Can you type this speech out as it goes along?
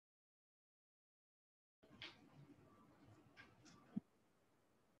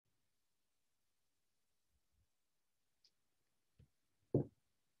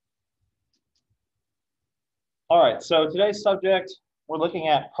All right, so today's subject, we're looking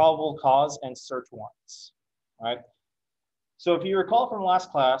at probable cause and search warrants. All right. So if you recall from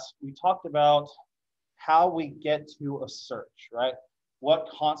last class, we talked about how we get to a search, right? What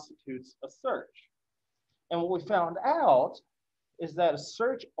constitutes a search? And what we found out is that a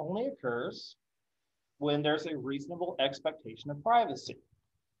search only occurs when there's a reasonable expectation of privacy,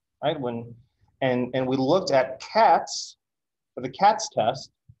 right? And we looked at CATS, or the CATS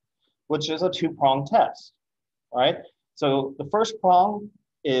test, which is a two-pronged test, right? So the first prong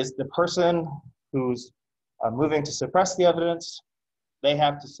is the person who's moving to suppress the evidence. They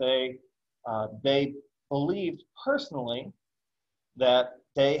have to say they believed personally that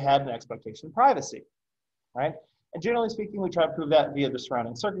they had an expectation of privacy, right? And generally speaking, we try to prove that via the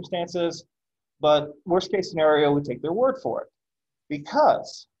surrounding circumstances, but worst case scenario, we take their word for it.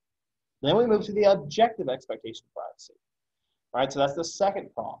 Because then we move to the objective expectation of privacy, right? So that's the second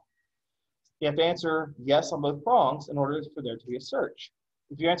prong. You have to answer yes on both prongs in order for there to be a search.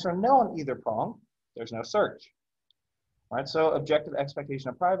 If you answer no on either prong, there's no search, right? So objective expectation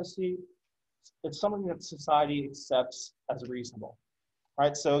of privacy, it's something that society accepts as reasonable,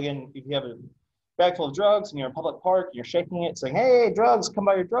 right? So again, if you have a bag full of drugs and you're in a public park, you're shaking it saying, hey, drugs, come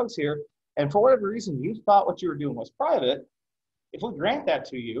buy your drugs here. And for whatever reason, you thought what you were doing was private. If we grant that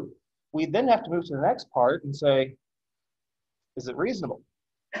to you, we then have to move to the next part and say, is it reasonable,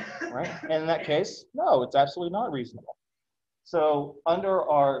 right? And in that case, no, it's absolutely not reasonable. So under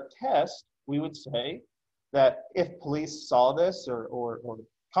our test, we would say that if police saw this or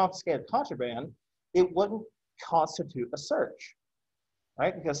confiscated contraband, it wouldn't constitute a search,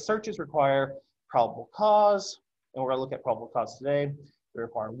 right? Because searches require probable cause, and we're going to look at probable cause today. They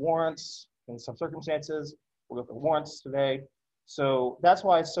require warrants in some circumstances. We'll look at warrants today. So that's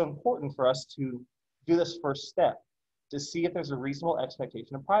why it's so important for us to do this first step, to see if there's a reasonable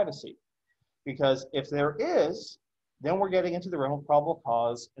expectation of privacy. Because if there is, then we're getting into the realm of probable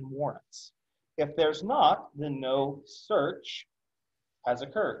cause and warrants. If there's not, then no search has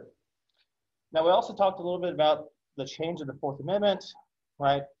occurred. Now, we also talked a little bit about the change of the Fourth Amendment,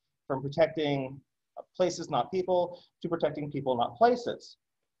 right? From protecting places, not people, to protecting people, not places.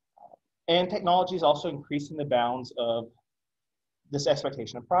 And technology is also increasing the bounds of this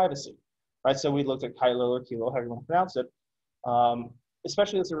expectation of privacy, right? So we looked at Kylo or Kilo, however you want to pronounce it,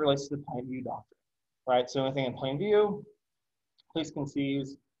 especially as it relates to the plain view doctrine, right? So anything in plain view, police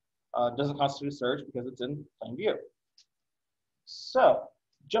conceives, doesn't constitute a search because it's in plain view. So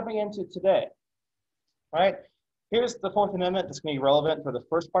jumping into today, right? Here's the Fourth Amendment that's going to be relevant for the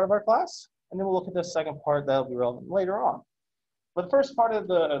first part of our class, and then we'll look at the second part that'll be relevant later on. But the first part of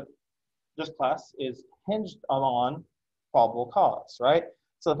this class is hinged on probable cause, right?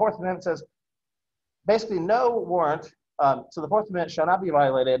 So the Fourth Amendment says, basically no warrant, so the Fourth Amendment shall not be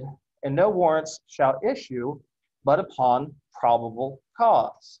violated, and no warrants shall issue but upon probable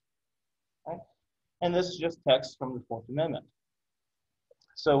cause, right? And this is just text from the Fourth Amendment.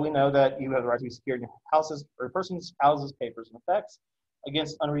 So we know that you have the right to be secured in your houses or person's houses, papers, and effects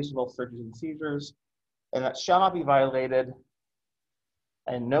against unreasonable searches and seizures, and that shall not be violated,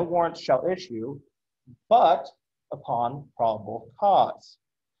 and no warrant shall issue, but upon probable cause.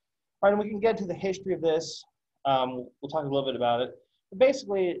 All right, and we can get to the history of this. We'll talk a little bit about it. But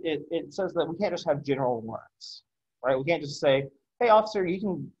basically, it says that we can't just have general warrants, right? We can't just say, hey, officer, you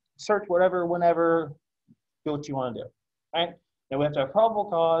can search whatever, whenever, do what you want to do, right? Then we have to have probable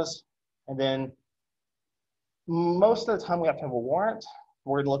cause, and then most of the time we have to have a warrant.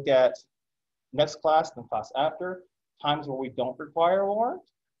 We're going to look at next class and the class after, times where we don't require a warrant,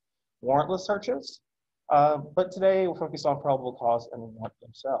 warrantless searches. But today we'll focus on probable cause and the warrant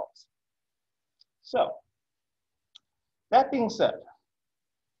themselves. So, that being said,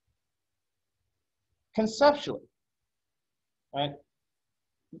 conceptually, right,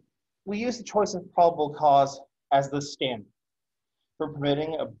 we use the choice of probable cause as the standard for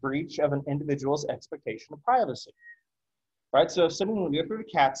permitting a breach of an individual's expectation of privacy, right? So assuming we go through the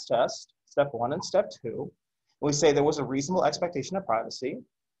CATS test, step 1 and step 2, we say there was a reasonable expectation of privacy,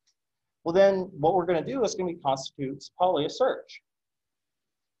 well then what we're going to do is going to constitutes probably a search,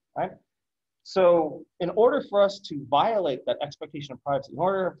 right? So in order for us to violate that expectation of privacy, in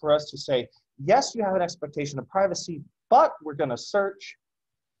order for us to say, yes, you have an expectation of privacy, but we're going to search,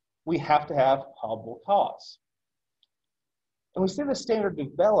 we have to have probable cause. And we see the standard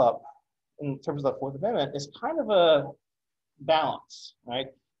develop in terms of the Fourth Amendment is kind of a balance, right,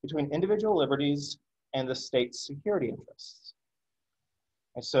 between individual liberties and the state's security interests.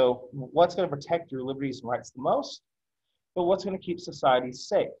 And so what's going to protect your liberties and rights the most, but what's going to keep society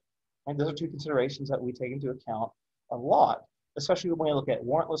safe? And those are two considerations that we take into account a lot especially when we look at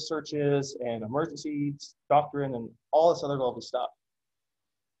warrantless searches and emergency doctrine and all this other lovely stuff.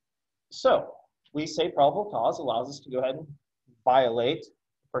 So we say probable cause allows us to go ahead and violate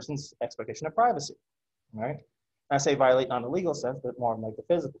a person's expectation of privacy, right? And I say violate not in the legal sense, but more in like the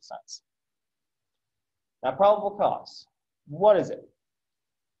physical sense. Now, probable cause, what is it?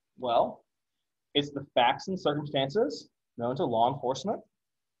 Well, it's the facts and circumstances known to law enforcement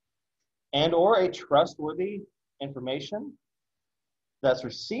and or a trustworthy information that's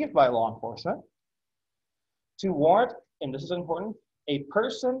received by law enforcement to warrant, and this is important, a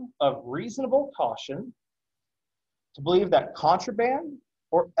person of reasonable caution to believe that contraband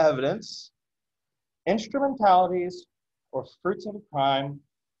or evidence, instrumentalities, or fruits of a crime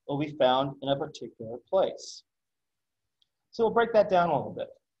will be found in a particular place. So we'll break that down a little bit,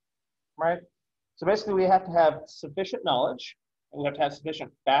 right? So basically we have to have sufficient knowledge, and we have to have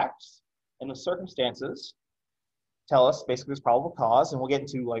sufficient facts and the circumstances tell us basically this probable cause, and we'll get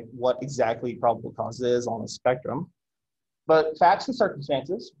into like what exactly probable cause is on the spectrum. But facts and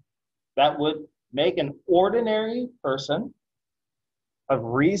circumstances that would make an ordinary person of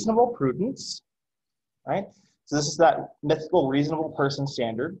reasonable prudence, right? So this is that mythical reasonable person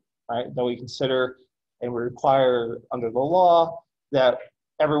standard, right? That we consider and we require under the law that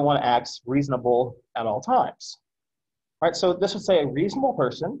everyone acts reasonable at all times, right? So this would say a reasonable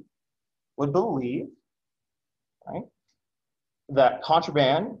person would believe, right, that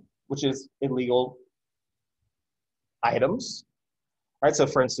contraband, which is illegal items, right? So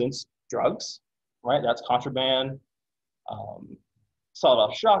for instance, drugs, right? That's contraband,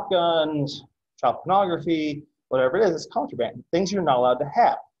 sawed-off shotguns, child pornography, whatever it is, it's contraband. Things you're not allowed to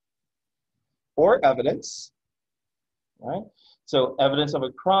have. Or evidence, right? So evidence of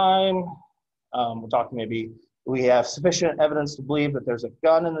a crime, we're talking maybe we have sufficient evidence to believe that there's a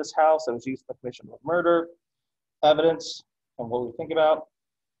gun in this house that was used for the commission of murder. Evidence and what we think about.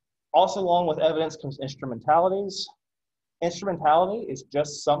 Also along with evidence comes instrumentalities. Instrumentality is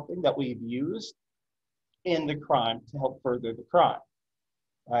just something that we've used in the crime to help further the crime,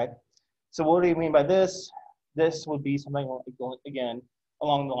 right? So what do you mean by this? This would be something, again,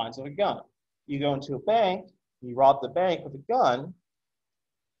 along the lines of a gun. You go into a bank, you rob the bank with a gun.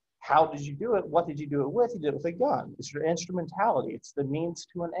 How did you do it? What did you do it with? You did it with a gun. It's your instrumentality. It's the means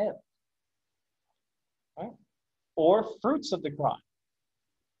to an end, right? Or fruits of the crime.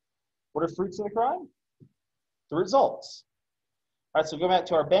 What are fruits of the crime? The results. All right, so go back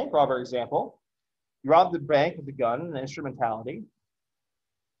to our bank robber example. You rob the bank with a gun and instrumentality,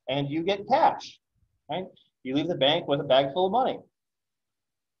 and you get cash, right? You leave the bank with a bag full of money.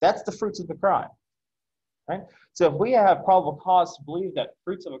 That's the fruits of the crime, right? So if we have probable cause to believe that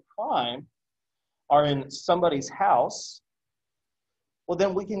fruits of a crime are in somebody's house, well,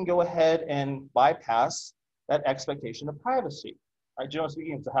 then we can go ahead and bypass that expectation of privacy. Right? Generally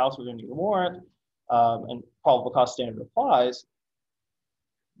speaking, if it's a house, we're going to need a warrant, and probable cause standard applies.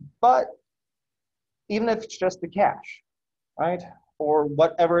 But even if it's just the cash, right, or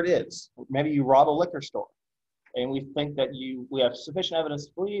whatever it is, maybe you rob a liquor store, and we think that we have sufficient evidence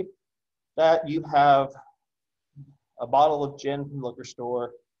to believe that you have a bottle of gin from the liquor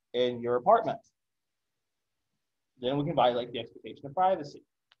store in your apartment. Then we can violate the expectation of privacy.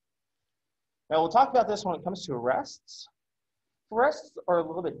 Now we'll talk about this when it comes to arrests. Arrests are a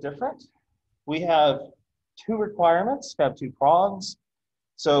little bit different. We have two requirements, we have two prongs.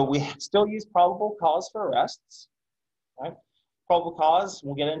 So we still use probable cause for arrests, right? Probable cause,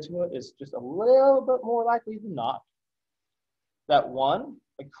 we'll get into it, is just a little bit more likely than not that one,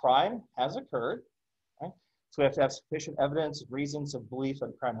 a crime has occurred, right? So we have to have sufficient evidence, reasons of belief that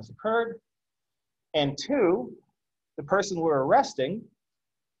a crime has occurred. And two, the person we're arresting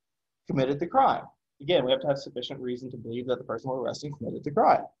committed the crime. Again, we have to have sufficient reason to believe that the person we're arresting committed the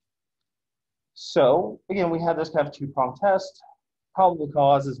crime. So again, we have this kind of two-pronged test. Probable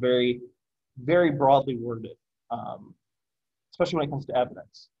cause is very, very broadly worded, especially when it comes to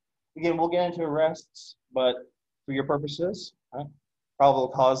evidence. Again, we'll get into arrests, but for your purposes, right, probable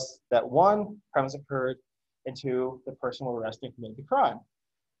cause that one, crime has occurred, and two, the person we're arresting committed the crime.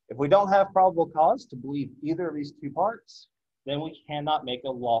 If we don't have probable cause to believe either of these two parts, then we cannot make a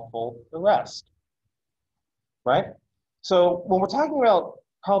lawful arrest, right? So when we're talking about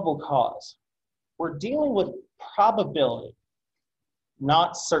probable cause, we're dealing with probability,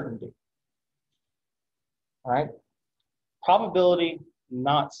 not certainty, all right? Probability,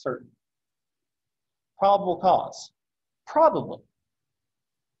 not certainty. Probable cause, probably,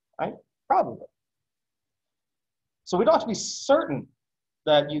 right? Probably. So we don't have to be certain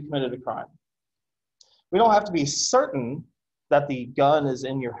that you committed a crime. We don't have to be certain that the gun is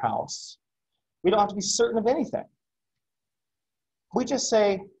in your house. We don't have to be certain of anything. We just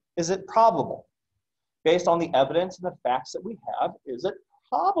say, is it probable? Based on the evidence and the facts that we have, is it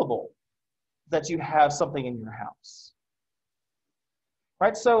probable that you have something in your house?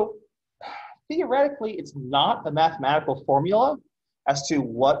 Right? So theoretically, it's not a mathematical formula as to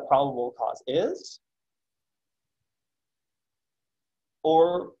what probable cause is.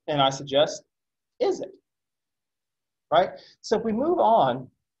 Or, and I suggest, is it? Right? So if we move on,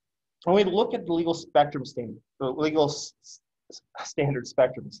 and we look at the legal spectrum standard, the legal standard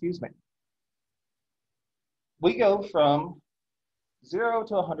spectrum, excuse me, we go from 0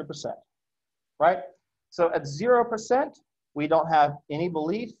 to 100%, right? So at 0%, we don't have any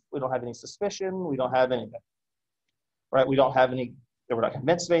belief, we don't have any suspicion, we don't have anything, right? We don't have any, we're not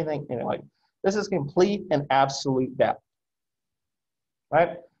convinced of anything, like this is complete and absolute doubt,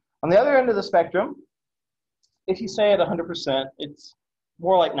 right? On the other end of the spectrum, if you say at 100%, it's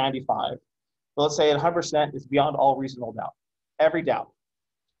more like 95. But let's say at 100% is beyond all reasonable doubt, every doubt,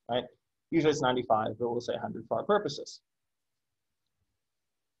 right? Usually it's 95, but we'll say 100 for our purposes.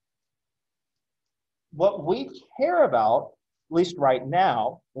 What we care about, at least right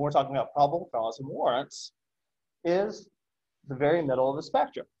now, when we're talking about probable cause and warrants, is the very middle of the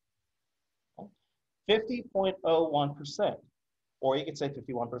spectrum, 50.01%, or you could say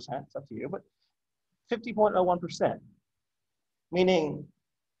 51%, it's up to you, but 50.01%, meaning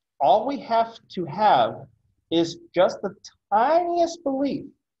all we have to have is just the tiniest belief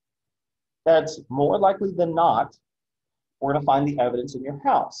that's more likely than not, we're going to find the evidence in your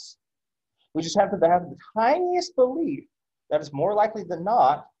house. We just have to have the tiniest belief that it's more likely than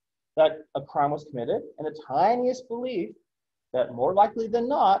not that a crime was committed, and the tiniest belief that more likely than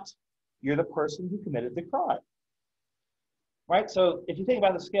not, you're the person who committed the crime. Right? So if you think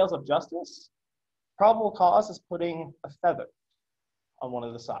about the scales of justice, probable cause is putting a feather on one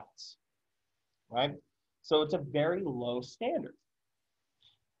of the sides, right? So it's a very low standard,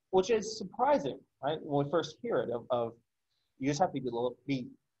 which is surprising, right? When we first hear it of you just have to be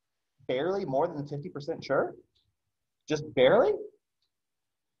barely more than 50% sure, just barely,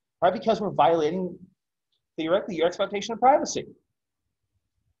 right? Because we're violating, theoretically, your expectation of privacy.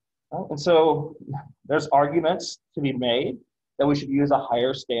 Right? And so there's arguments to be made that we should use a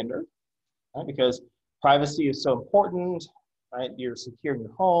higher standard, right? Because privacy is so important, right? You're secure in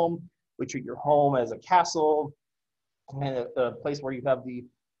your home. We treat your home as a castle and a place where you have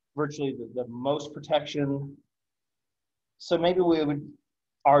virtually the most protection. So maybe we would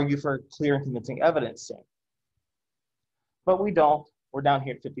argue for clear and convincing evidence sake. But we don't. We're down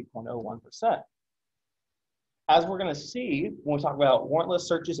here at 50.01%. As we're going to see when we talk about warrantless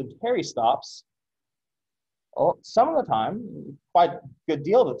searches and Terry stops, well, some of the time, quite a good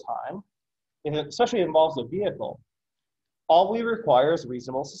deal of the time, and especially if it involves a vehicle, all we require is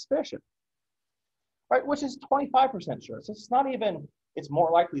reasonable suspicion, right? Which is 25% sure. So it's not even, it's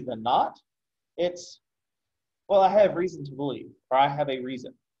more likely than not. It's, well, I have reason to believe, or I have a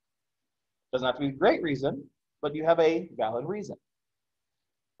reason. Doesn't have to be a great reason, but you have a valid reason.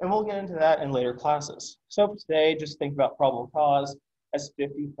 And we'll get into that in later classes. So for today, just think about probable cause as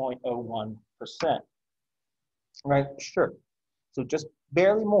 50.01%, right? Sure. So just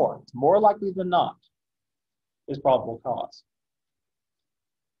barely more. It's more likely than not is probable cause.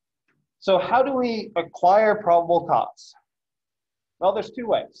 So how do we acquire probable cause? Well, there's two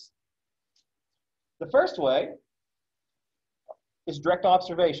ways. The first way is direct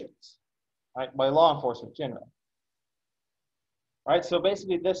observations, right, by law enforcement generally. Right, so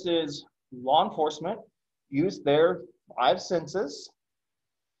basically this is law enforcement use their 5 senses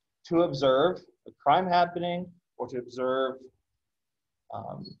to observe a crime happening or to observe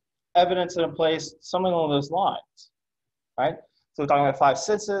evidence in a place, something along those lines, right? So we're talking about 5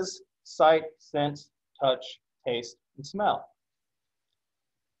 senses: sight, sense, touch, taste, and smell.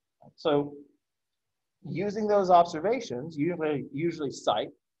 So using those observations, usually sight,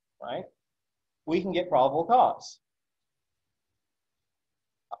 right, we can get probable cause.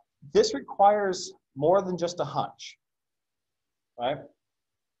 This requires more than just a hunch, right?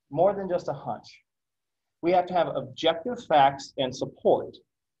 More than just a hunch. We have to have objective facts and support.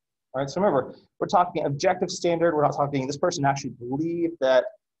 All right, so remember, we're talking objective standard. We're not talking this person actually believed that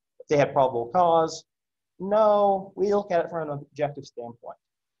they had probable cause. No, we look at it from an objective standpoint.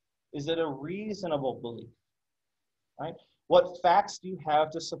 Is it a reasonable belief, right? What facts do you have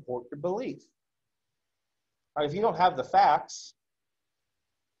to support your belief? All right, if you don't have the facts,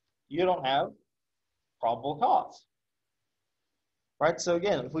 you don't have probable cause, right? So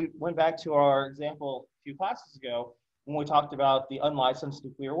again, if we went back to our example a few classes ago, when we talked about the unlicensed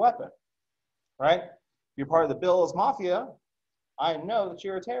nuclear weapon, right? If you're part of the Bills Mafia, I know that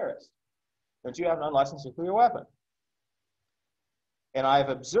you're a terrorist, that you have an unlicensed nuclear weapon. and I've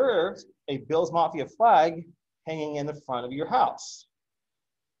observed a Bill's Mafia flag hanging in the front of your house.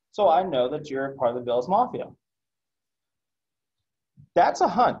 So I know that you're part of the Bill's Mafia. That's a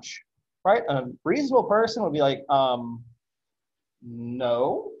hunch, right? A reasonable person would be like,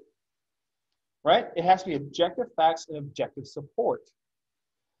 no, right? It has to be objective facts and objective support.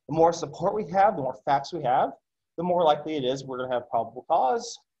 The more support we have, the more facts we have, the more likely it is we're going to have probable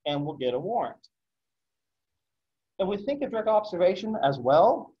cause and we'll get a warrant. And we think of direct observation as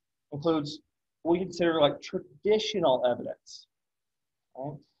well includes what we consider like traditional evidence,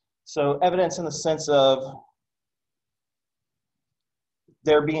 right? So evidence in the sense of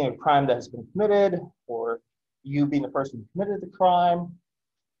there being a crime that has been committed, or you being the person who committed the crime,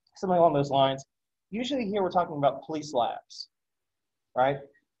 something along those lines. Usually here we're talking about police labs, right?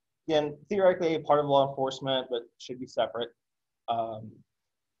 Again, theoretically a part of law enforcement, but should be separate.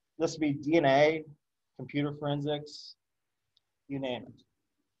 This would be DNA, computer forensics, you name it,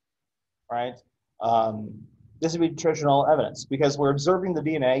 right? This would be traditional evidence because we're observing the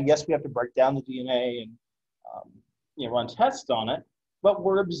DNA. Yes, we have to break down the DNA and run tests on it, but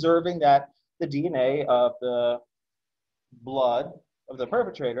we're observing that the DNA of the blood of the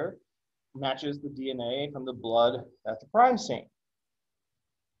perpetrator matches the DNA from the blood at the crime scene.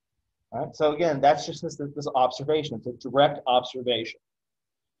 All right? So again, that's just this observation. It's a direct observation,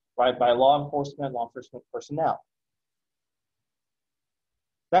 right, by law enforcement personnel.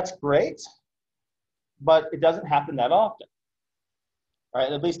 That's great, but it doesn't happen that often,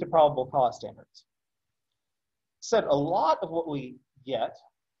 right? At least to probable cause standards. Said a lot of what we get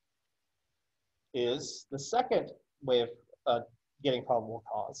is the second way of getting probable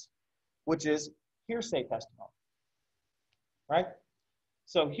cause, which is hearsay testimony, right?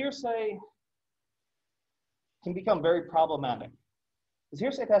 So hearsay can become very problematic. Because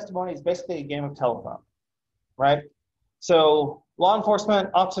hearsay testimony is basically a game of telephone, right? So law enforcement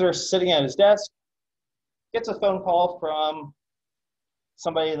officer sitting at his desk gets a phone call from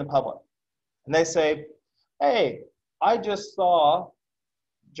somebody in the public. And they say, hey, I just saw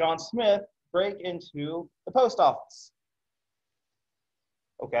John Smith break into the post office.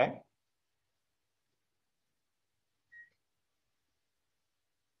 Okay.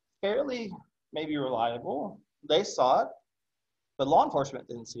 Fairly maybe reliable. They saw it, but law enforcement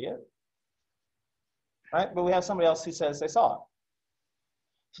didn't see it. Right? But we have somebody else who says they saw it.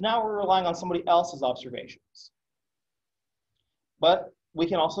 So now we're relying on somebody else's observations. But we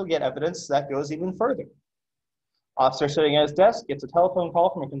can also get evidence that goes even further. Officer sitting at his desk gets a telephone call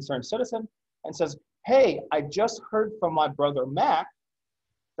from a concerned citizen and says, hey, I just heard from my brother Mac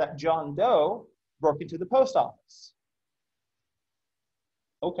that John Doe broke into the post office.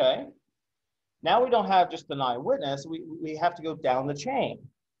 Okay. Now we don't have just an eyewitness, we have to go down the chain,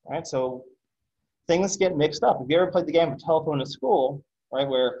 right? So things get mixed up. If you ever played the game of telephone at school, right,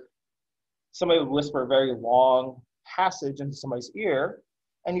 where somebody would whisper a very long passage into somebody's ear,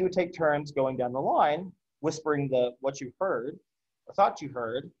 and you would take turns going down the line, whispering what you heard or thought you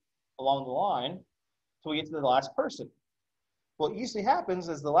heard along the line until we get to the last person. What usually happens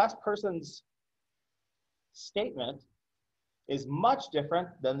is the last person's statement is much different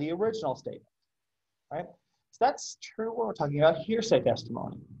than the original statement, right? So that's true when we're talking about hearsay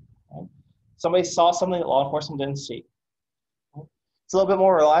testimony, right? Somebody saw something that law enforcement didn't see. Right? It's a little bit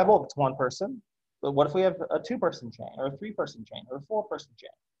more reliable if it's one person, but what if we have a two-person chain or a three-person chain or a four-person chain,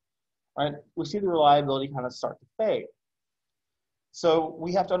 right? We see the reliability kind of start to fade. So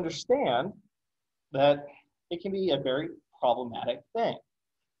we have to understand that it can be a very problematic thing,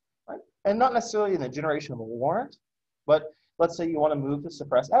 right? And not necessarily in the generation of a warrant, but let's say you want to move to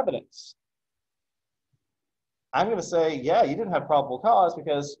suppress evidence. I'm going to say, yeah, you didn't have probable cause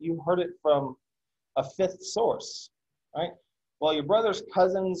because you heard it from a fifth source, right? Well, your brother's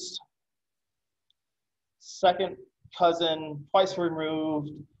cousin's second cousin, twice removed,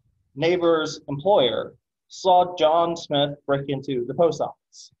 neighbor's employer saw John Smith break into the post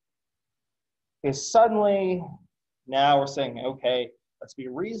office. Because suddenly, now we're saying, okay, let's be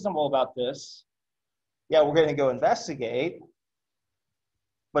reasonable about this. Yeah, we're going to go investigate,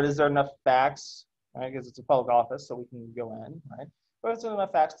 but is there enough facts, right? Because it's a public office, so we can go in, right? But is there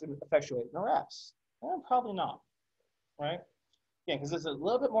enough facts to effectuate an arrest? Well, probably not, right? Yeah, because is it a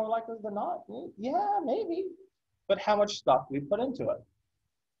little bit more likely than not? Yeah, maybe. But how much stock do we put into it?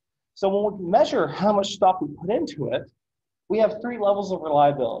 So when we measure how much stock we put into it, we have three levels of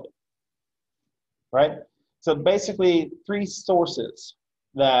reliability, right? So basically three sources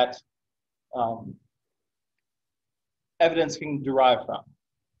that evidence can derive from,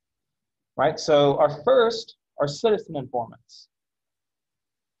 right? So our first are citizen informants.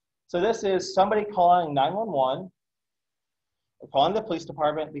 So this is somebody calling 911 They're calling the police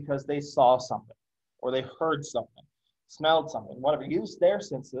department because they saw something, or they heard something, smelled something, whatever. Use their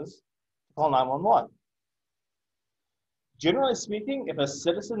senses to call 911. Generally speaking, if a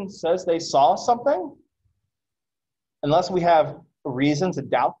citizen says they saw something, unless we have reason to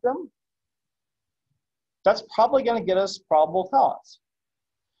doubt them, that's probably going to get us probable cause,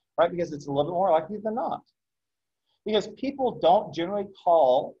 right? Because it's a little bit more likely than not. Because people don't generally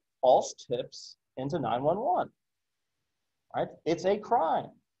call false tips into 911, right? It's a crime,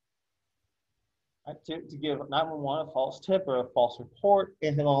 right? To give 911 a false tip or a false report,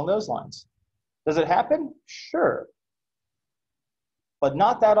 anything along those lines. Does it happen? Sure. But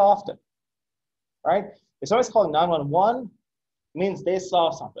not that often, right? If somebody's calling 911, it means they saw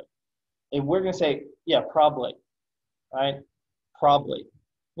something. And we're going to say, yeah, probably, right? Probably.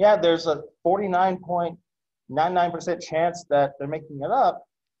 Yeah, there's a 49.99% chance that they're making it up,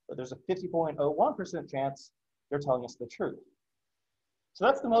 but there's a 50.01% chance they're telling us the truth. So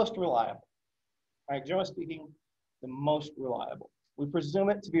that's the most reliable, right? Generally speaking, the most reliable. We presume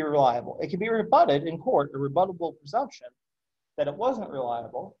it to be reliable. It can be rebutted in court, a rebuttable presumption that it wasn't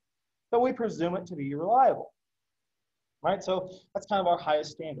reliable, but we presume it to be reliable, right? So that's kind of our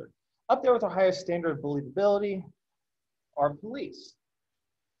highest standard. Up there with our highest standard of believability are police,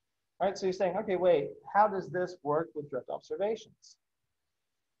 right? So you're saying, okay, wait, how does this work with direct observations?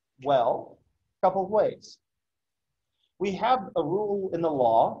 Well, a couple of ways. We have a rule in the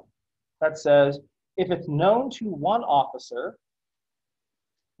law that says if it's known to one officer,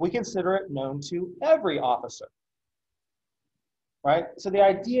 we consider it known to every officer, right? So the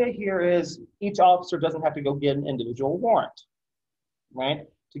idea here is each officer doesn't have to go get an individual warrant, right,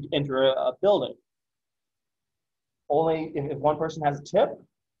 to enter a building. Only if one person has a tip,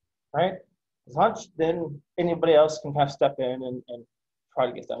 right, a hunch, then anybody else can kind of step in and try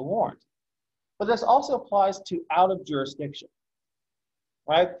to get that warrant. But this also applies to out of jurisdiction,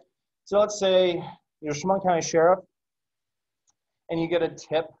 right? So let's say you're Chemung County Sheriff and you get a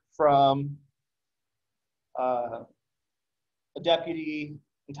tip from a deputy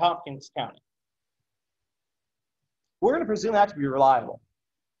in Tompkins County. We're going to presume that to be reliable,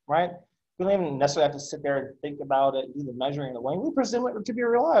 right? We don't even necessarily have to sit there and think about it, do the measuring and the weighing. We presume it to be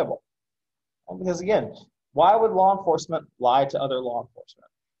reliable. Because again, why would law enforcement lie to other law enforcement?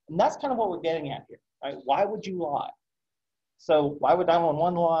 And that's kind of what we're getting at here, right? Why would you lie? So why would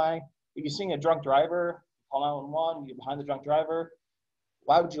 911 lie? If you're seeing a drunk driver, call 911, you're behind the drunk driver,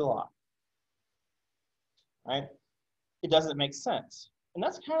 why would you lie, right? It doesn't make sense. And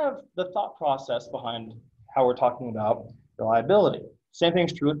that's kind of the thought process behind how we're talking about reliability. Same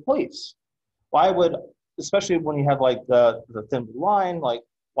thing's true with police. Why would, especially when you have like the thin blue line, like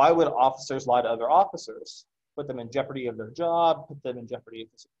why would officers lie to other officers? Put them in jeopardy of their job, put them in jeopardy of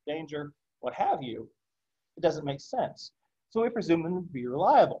danger, what have you. It doesn't make sense. So we presume them to be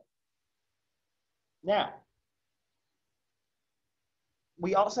reliable. Now,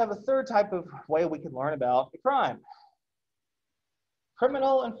 we also have a third type of way we can learn about a crime.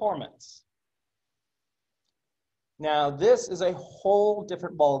 Criminal informants. Now, this is a whole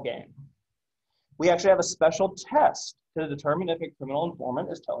different ballgame. We actually have a special test to determine if a criminal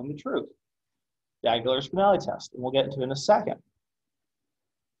informant is telling the truth. The Aguilar's finality test, and we'll get into it in a second.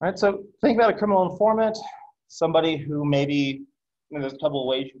 All right, so think about a criminal informant, somebody who maybe, there's a couple of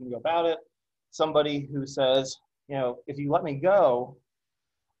ways you can go about it. Somebody who says, if you let me go,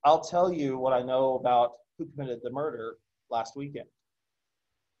 I'll tell you what I know about who committed the murder last weekend.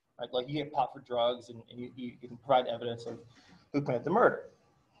 Right? Like you get caught for drugs and you can provide evidence of who committed the murder.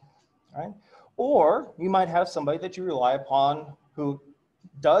 Right? Or you might have somebody that you rely upon who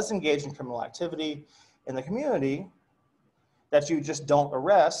does engage in criminal activity in the community that you just don't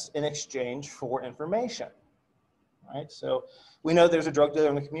arrest in exchange for information. Right? So we know there's a drug dealer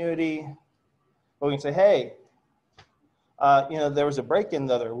in the community, but we can say, hey, there was a break-in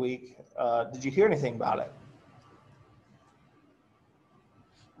the other week. Did you hear anything about it?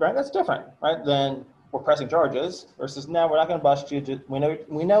 Right, that's different, right? Then we're pressing charges versus no, we're not going to bust you.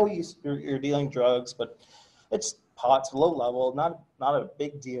 We know you're dealing drugs, but it's pot's low level, not a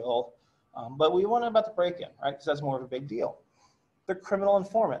big deal. But we want to know about the break-in, right? Because that's more of a big deal. They're criminal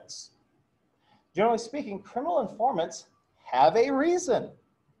informants. Generally speaking, criminal informants have a reason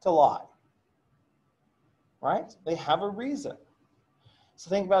to lie, right? They have a reason. So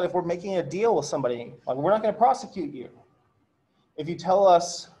think about if we're making a deal with somebody, like we're not going to prosecute you if you tell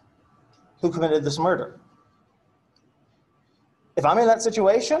us who committed this murder. If I'm in that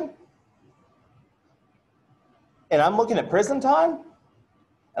situation and I'm looking at prison time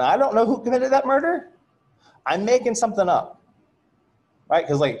and I don't know who committed that murder, I'm making something up, right?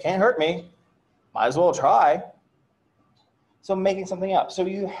 Because like it can't hurt me, might as well try. So making something up. So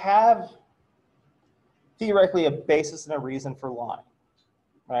you have theoretically a basis and a reason for lying,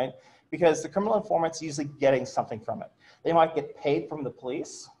 right? Because the criminal informant's usually getting something from it. They might get paid from the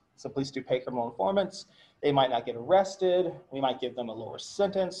police. So police do pay criminal informants. They might not get arrested. We might give them a lower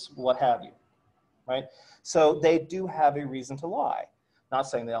sentence, what have you, right? So they do have a reason to lie. Not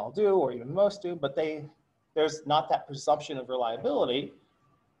saying they all do, or even most do, but there's not that presumption of reliability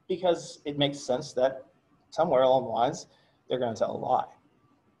because it makes sense that somewhere along the lines, they're going to tell a lie.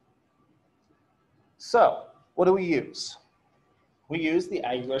 So what do we use? We use the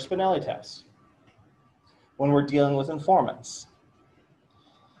Aguilar-Spinelli test when we're dealing with informants.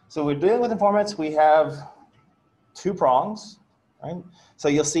 So we're dealing with informants, we have two prongs, right? So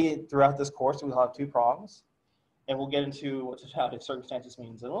you'll see throughout this course, we'll have two prongs, and we'll get into what totality of circumstances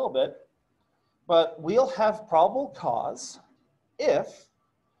means in a little bit. But we'll have probable cause if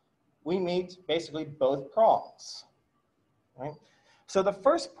we meet basically both prongs, right? So the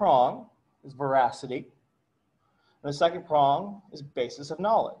first prong is veracity, and the second prong is basis of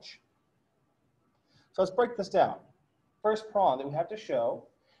knowledge. So let's break this down. First prong that we have to show,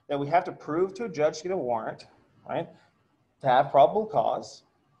 that we have to prove to a judge to get a warrant, right, to have probable cause,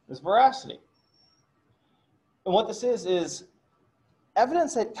 is veracity. And what this is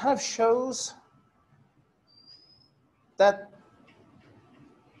evidence that kind of shows that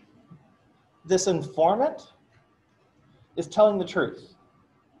this informant is telling the truth.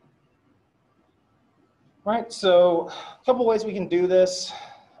 Right, so a couple ways we can do this.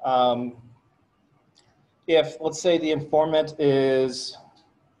 If, let's say, the informant is,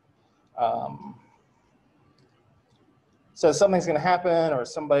 says something's going to happen or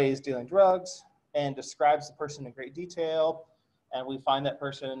somebody's dealing drugs and describes the person in great detail, and we find that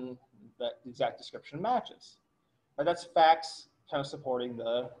person, that exact description matches. Right, that's facts kind of supporting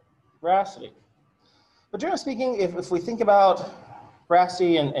the veracity. But generally speaking, if we think about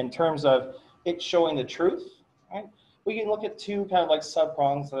veracity in terms of it showing the truth, right? We can look at two kind of like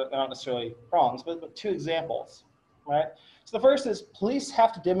sub-prongs, that are not necessarily prongs, but two examples, right? So the first is police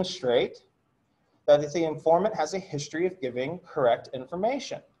have to demonstrate that the informant has a history of giving correct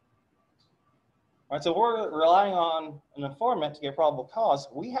information. Right, so we're relying on an informant to get probable cause.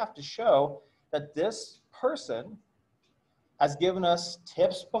 We have to show that this person has given us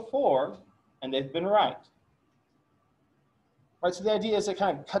tips before and they've been right. Right, so the idea is it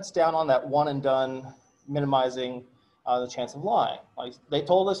kind of cuts down on that one and done, minimizing the chance of lying. Like they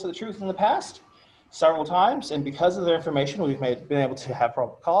told us the truth in the past several times, and because of their information, we've been able to have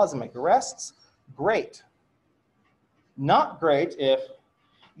probable cause and make arrests. Great. Not great if,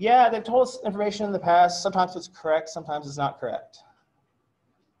 yeah, they've told us information in the past, sometimes it's correct, sometimes it's not correct.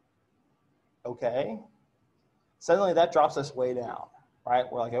 Okay. Suddenly that drops us way down, right?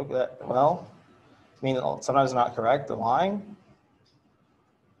 We're like, okay, well, I mean, sometimes it's not correct, they're lying.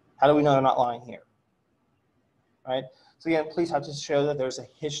 How do we know they're not lying here? Right? So again, police have to show that there's a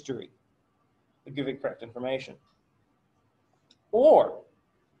history of giving correct information. Or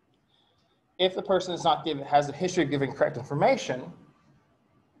if the person has a history of giving correct information,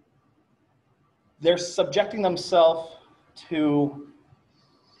 they're subjecting themselves to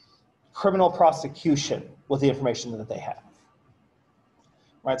criminal prosecution with the information that they have.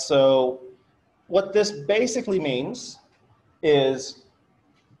 Right? So what this basically means is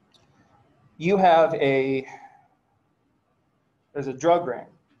you have there's a drug ring,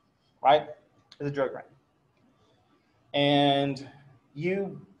 right? There's a drug ring. And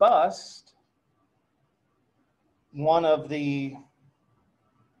you bust one of the,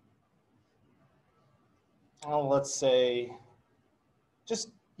 let's say,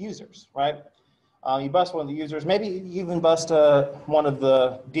 just users, right? You bust one of the users, maybe you even bust one of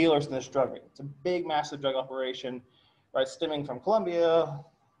the dealers in this drug ring. It's a big, massive drug operation, right, stemming from Colombia,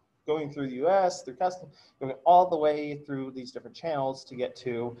 going through the US, through customs, going all the way through these different channels to get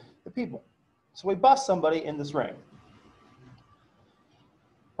to the people. So we bust somebody in this ring,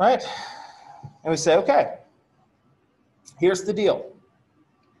 right? And we say, okay, here's the deal.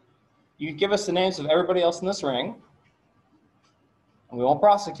 You give us the names of everybody else in this ring, and we won't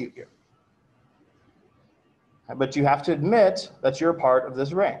prosecute you. But you have to admit that you're a part of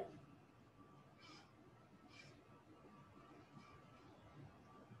this ring.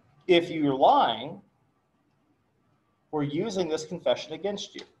 If you're lying, we're using this confession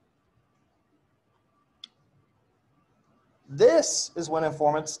against you. This is when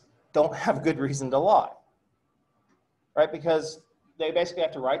informants don't have good reason to lie, right? Because they basically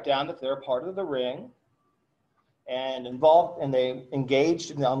have to write down that they're a part of the ring and involved, and they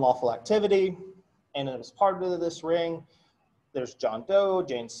engaged in the unlawful activity, and it was part of this ring. There's John Doe,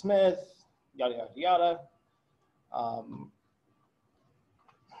 Jane Smith, yada, yada, yada.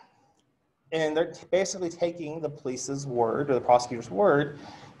 And they're basically taking the police's word or the prosecutor's word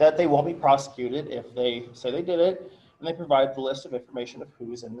that they won't be prosecuted if they say they did it, and they provide the list of information of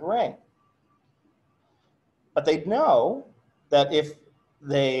who's in the ring. But they know that if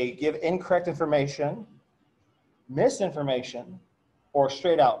they give incorrect information, misinformation, or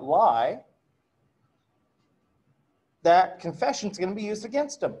straight out lie, that confession is going to be used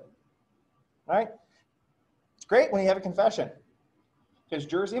against them, right? It's great when you have a confession, because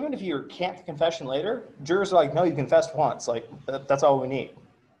jurors, even if you recant the confession later, jurors are like, no, you confessed once, like that's all we need,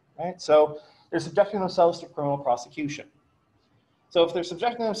 right? So they're subjecting themselves to criminal prosecution. So if they're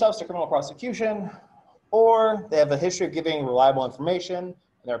subjecting themselves to criminal prosecution, or they have a history of giving reliable information, and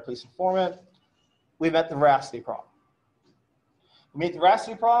they're a police informant, we met the veracity prong. We meet the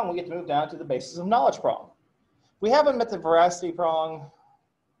veracity prong, we get to move down to the basis of knowledge prong. We haven't met the veracity prong,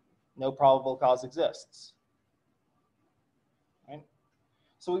 no probable cause exists. Right?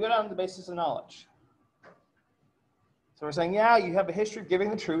 So we go down to the basis of knowledge. So we're saying, yeah, you have a history of giving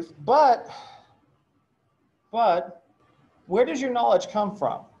the truth, but where does your knowledge come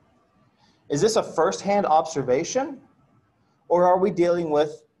from? Is this a first-hand observation, or are we dealing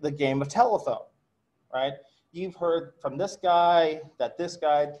with the game of telephone, right? You've heard from this guy that this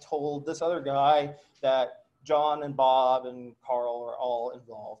guy told this other guy that John and Bob and Carl are all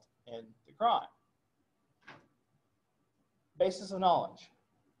involved in the crime. Basis of knowledge.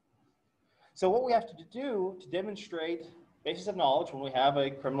 So what we have to do to demonstrate basis of knowledge when we have a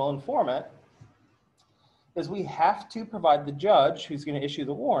criminal informant is we have to provide the judge who's going to issue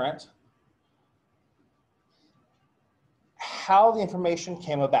the warrant how the information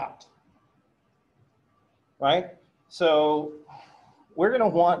came about, right? So we're going to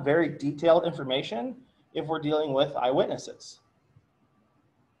want very detailed information if we're dealing with eyewitnesses,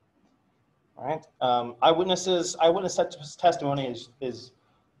 right? Eyewitness testimony is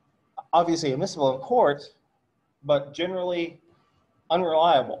obviously admissible in court, but generally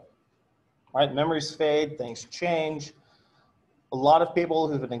unreliable, right? Memories fade, things change. A lot of people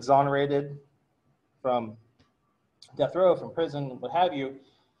who've been exonerated from death row, from prison, what have you,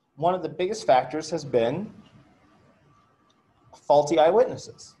 one of the biggest factors has been faulty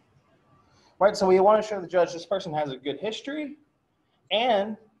eyewitnesses. Right, so we want to show the judge this person has a good history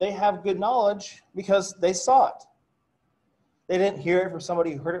and they have good knowledge because they saw it. They didn't hear it from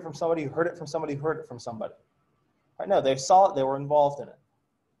somebody who heard it from somebody who heard it from somebody who heard it from somebody. Right, no, they saw it, they were involved in it.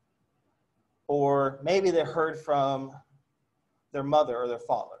 Or maybe they heard from their mother or their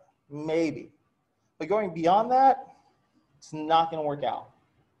father, maybe. But going beyond that, it's not going to work out,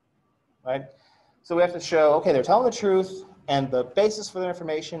 right? So we have to show, okay, they're telling the truth and the basis for their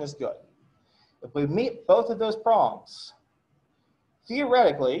information is good. If we meet both of those prongs,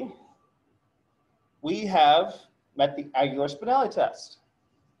 theoretically, we have met the Aguilar-Spinelli test.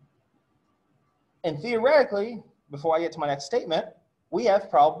 And theoretically, before I get to my next statement, we have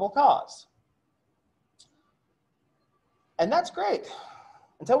probable cause. And that's great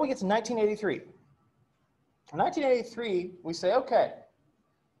until we get to 1983. In 1983, we say, okay,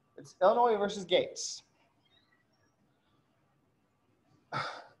 it's Illinois versus Gates.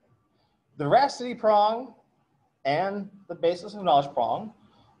 The veracity prong and the basis of knowledge prong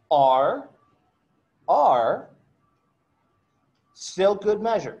are still good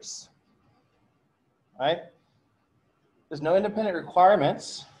measures, right? There's no independent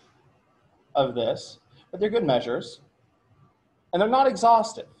requirements of this, but they're good measures, and they're not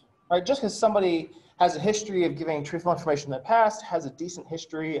exhaustive, right? Just because somebody has a history of giving truthful information in the past, has a decent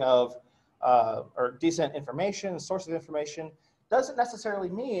history of, or decent information, source of information, doesn't necessarily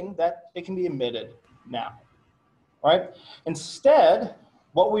mean that it can be admitted now, right? Instead,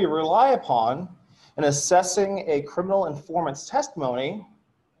 what we rely upon in assessing a criminal informant's testimony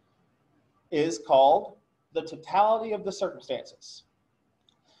is called the totality of the circumstances.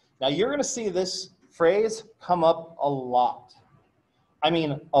 Now, you're going to see this phrase come up a lot. I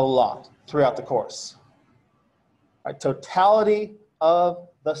mean, a lot throughout the course. Right? Totality of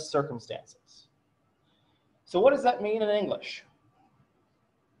the circumstances. So what does that mean in English?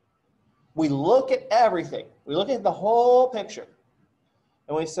 We look at everything. We look at the whole picture.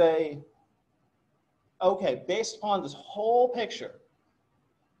 And we say, okay, based upon this whole picture,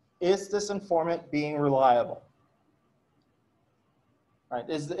 is this informant being reliable? Right?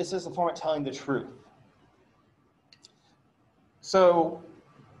 Is this informant telling the truth? So,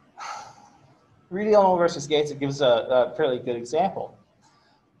 reading Illinois versus Gates, it gives a fairly good example.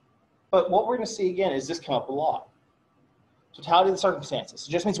 But what we're going to see again is this come up a lot. Totality of the circumstances.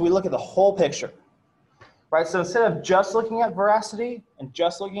 It just means we look at the whole picture. Right? So instead of just looking at veracity and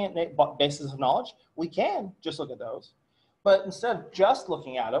just looking at basis of knowledge, we can just look at those. But instead of just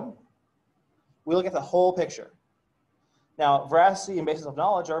looking at them, we look at the whole picture. Now, veracity and basis of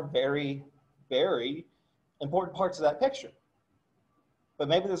knowledge are very, very important parts of that picture. But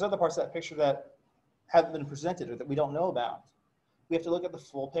maybe there's other parts of that picture that haven't been presented or that we don't know about. We have to look at the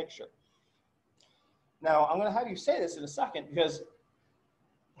full picture. Now, I'm going to have you say this in a second because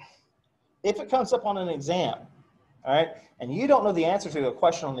if it comes up on an exam, all right, and you don't know the answer to a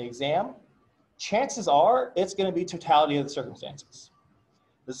question on the exam, chances are it's going to be totality of the circumstances.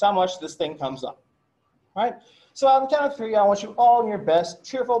 This is how much this thing comes up, right? So on the count of three, I want you all in your best,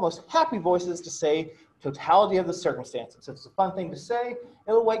 cheerful, most happy voices to say totality of the circumstances. It's a fun thing to say.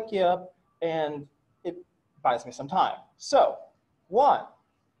 It'll wake you up, and it buys me some time. So 1,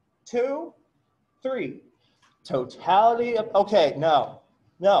 2, 3. Totality of, okay, no.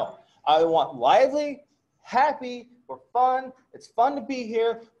 I want lively, happy, we're fun, it's fun to be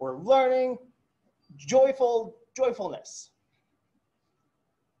here, we're learning, joyfulness.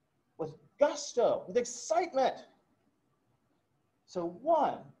 With gusto, with excitement. So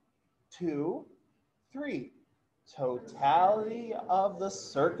 1, 2, 3. Totality of the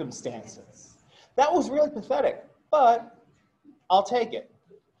circumstances. That was really pathetic, but I'll take it.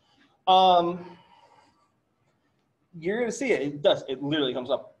 You're going to see it. It literally comes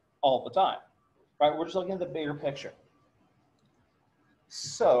up all the time, right? We're just looking at the bigger picture.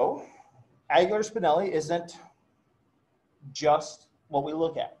 So Aguilar Spinelli isn't just what we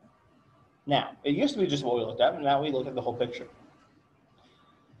look at. Now, it used to be just what we looked at, but now we look at the whole picture.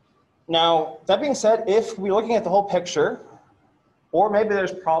 Now, that being said, if we're looking at the whole picture, or maybe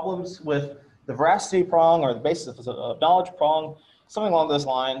there's problems with the veracity prong or the basis of knowledge prong, something along those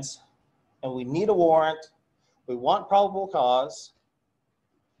lines, and we need a warrant, we want probable cause,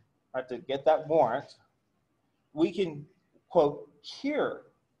 right, to get that warrant, we can, quote, cure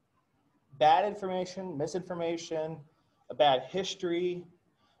bad information, misinformation, a bad history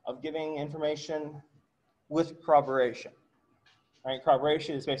of giving information with corroboration. Right?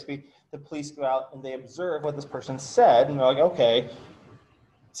 Corroboration is basically the police go out and they observe what this person said, and they're like, okay,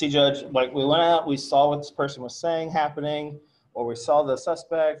 see, Judge, like we went out, we saw what this person was saying happening, or we saw the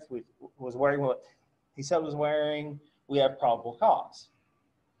suspect was wearing what he said was wearing, we have probable cause.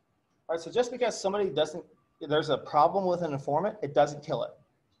 All right, so just because somebody there's a problem with an informant, it doesn't kill it.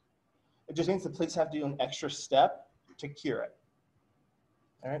 It just means the police have to do an extra step to cure it.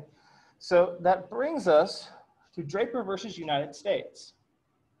 All right, so that brings us to Draper versus United States.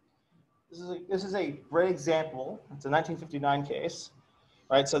 This is a great example. It's a 1959 case,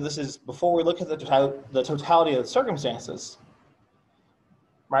 right? So this is before we look at the totality of the circumstances,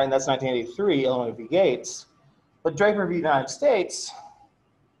 right? And that's 1983, Illinois v. Gates. But Draper v. United States,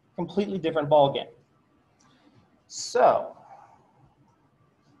 completely different ballgame. So,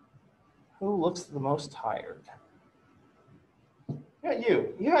 who looks the most tired? Yeah,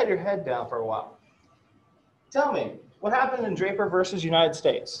 you had your head down for a while. Tell me, what happened in Draper versus United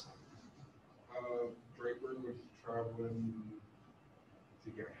States? Draper was traveling to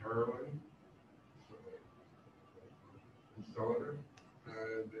get heroin, so he saw it,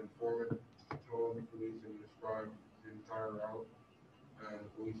 and the informant told the police and described the entire route, and the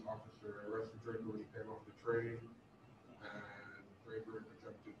police officer arrested Draper when he came off the train, and Draper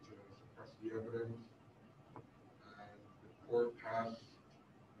attempted to suppress the evidence, and the court denied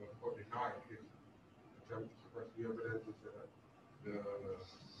his attempt to suppress the evidence. It said that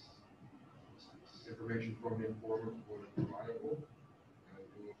the information from the informant was reliable and it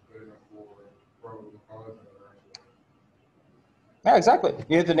was good enough for probable cause. Yeah, exactly.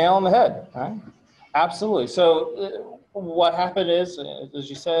 You hit the nail on the head. Right? Absolutely. So what happened is, as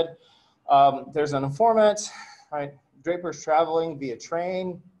you said, there's an informant, right? Draper's traveling via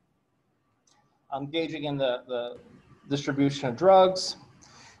train, engaging in the distribution of drugs.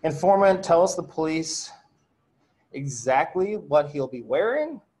 Informant tells the police exactly what he'll be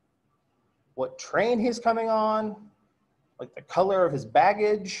wearing, what train he's coming on, like the color of his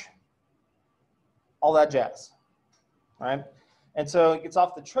baggage, all that jazz, right? And so he gets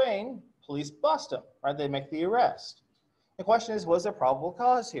off the train, police bust him, right? They make the arrest. The question is, was there probable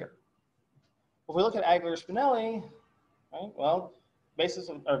cause here? If we look at Aguilar Spinelli, right? Well, basis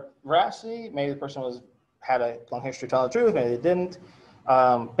of veracity, maybe the person had a long history telling the truth, maybe they didn't.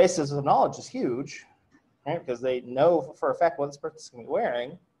 Basis of knowledge is huge, right? Because they know for a fact what this person's going to be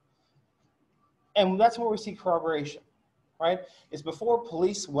wearing. And that's where we see corroboration, right? Is before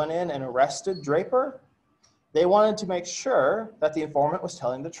police went in and arrested Draper, they wanted to make sure that the informant was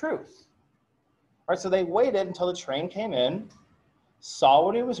telling the truth. Right? So they waited until the train came in, saw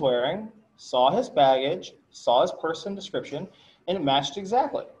what he was wearing, saw his baggage, saw his person description, and it matched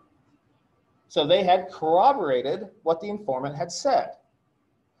exactly. So they had corroborated what the informant had said.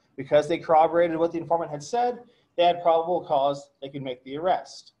 Because they corroborated what the informant had said, they had probable cause they could make the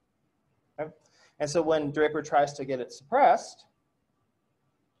arrest. Okay? And so when Draper tries to get it suppressed,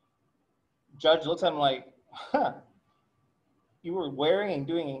 judge looks at him like, huh, you were wearing and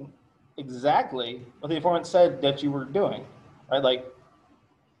doing exactly what the informant said that you were doing, right? Like,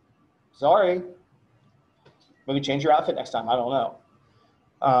 sorry, maybe change your outfit next time, I don't know.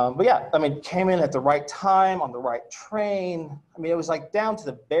 But yeah, I mean, came in at the right time, on the right train. I mean, it was like down to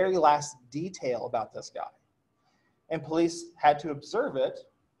the very last detail about this guy. And police had to observe it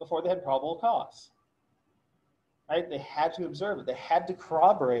before they had probable cause, right? They had to observe it. They had to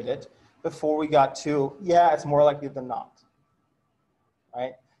corroborate it before we got to, yeah, it's more likely than not,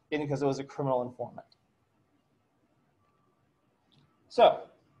 right? And because it was a criminal informant. So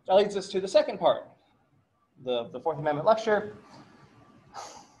that leads us to the second part, the Fourth Amendment lecture.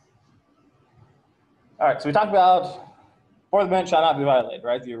 All right, so we talked about Fourth Amendment shall not be violated,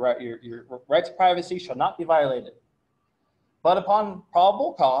 right? Your right to privacy shall not be violated. But upon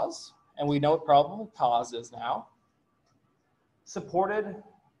probable cause, and we know what probable cause is now, supported,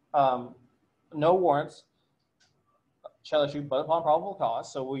 no warrants shall issue but upon probable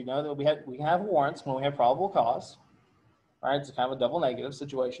cause. So we know that we can have warrants when we have probable cause, right? It's kind of a double negative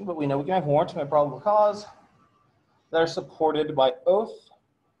situation, but we know we can have warrants when we have probable cause that are supported by oath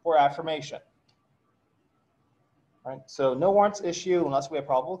or affirmation. Right? So no warrants issue unless we have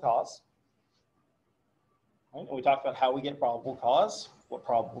probable cause. Right? And we talked about how we get probable cause, what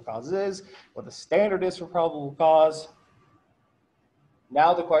probable cause is, what the standard is for probable cause.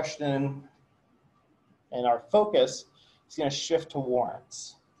 Now the question and our focus is going to shift to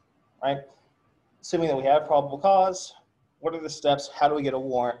warrants. Right? Assuming that we have probable cause, what are the steps? How do we get a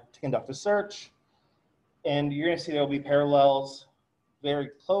warrant to conduct a search? And you're going to see there will be parallels, very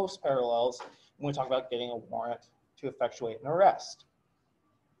close parallels, when we talk about getting a warrant to effectuate an arrest.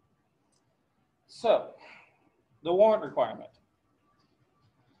 So, the warrant requirement.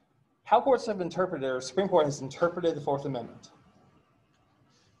 How courts have interpreted, or Supreme Court has interpreted the Fourth Amendment,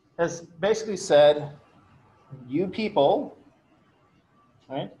 has basically said, you people,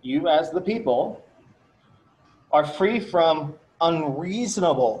 right, you as the people, are free from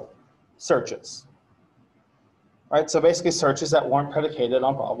unreasonable searches. Right, so basically searches that weren't predicated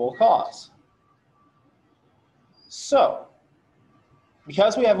on probable cause. So,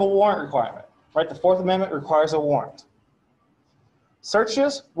 because we have a warrant requirement, right, the Fourth Amendment requires a warrant.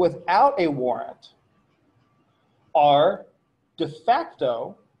 Searches without a warrant are de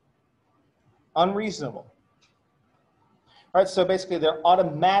facto unreasonable. Right, so basically they're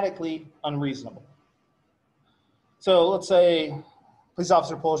automatically unreasonable. So let's say police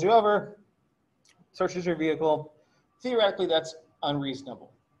officer pulls you over, searches your vehicle. Theoretically, that's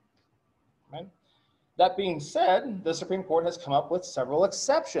unreasonable. Right? That being said, the Supreme Court has come up with several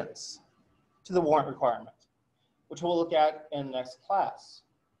exceptions to the warrant requirement, which we'll look at in the next class.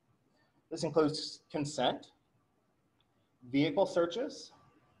 This includes consent, vehicle searches,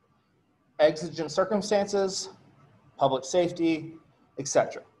 exigent circumstances, public safety,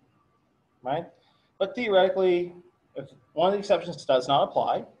 etc. Right? But theoretically, if one of the exceptions does not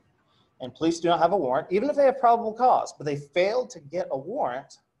apply, and police do not have a warrant, even if they have probable cause, but they failed to get a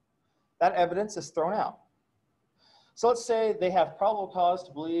warrant, that evidence is thrown out. So let's say they have probable cause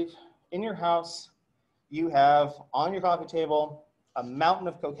to believe in your house you have on your coffee table a mountain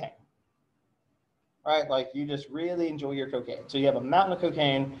of cocaine. Right? Like you just really enjoy your cocaine. So you have a mountain of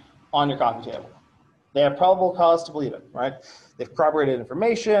cocaine on your coffee table. They have probable cause to believe it, right? They've corroborated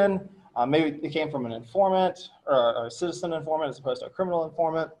information. Maybe it came from an informant or a citizen informant as opposed to a criminal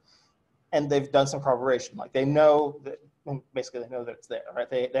informant. And they've done some corroboration. Like they know that, basically they know that it's there, right?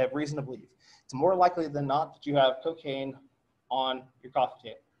 They have reason to believe. It's more likely than not that you have cocaine on your coffee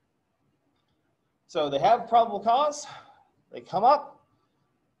table. So they have probable cause. They come up,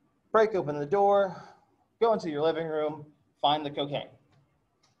 break open the door, go into your living room, find the cocaine.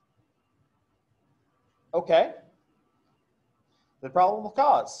 Okay. The probable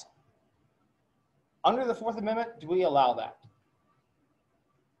cause. Under the Fourth Amendment, do we allow that?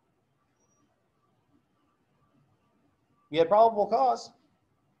 You had probable cause,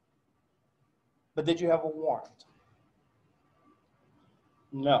 but did you have a warrant?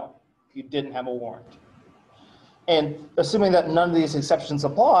 No, you didn't have a warrant. And assuming that none of these exceptions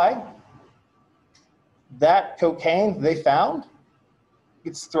apply, that cocaine they found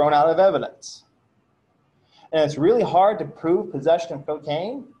gets thrown out of evidence. And it's really hard to prove possession of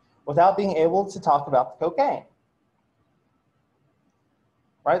cocaine without being able to talk about the cocaine.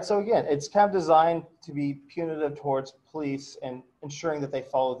 Right? So again, it's kind of designed to be punitive towards police and ensuring that they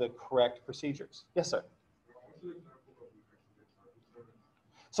follow the correct procedures. Yes, sir.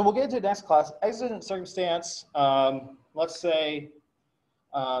 So we'll get into the next class, exigent circumstance. Let's say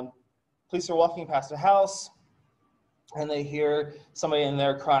police are walking past a house and they hear somebody in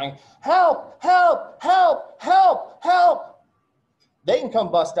there crying, help, help, help, help, help. They can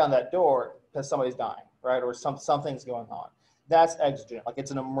come bust down that door because somebody's dying, right? Or something's going on. That's exigent, like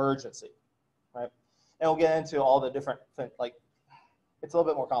it's an emergency, right? And we'll get into all the different, like, it's a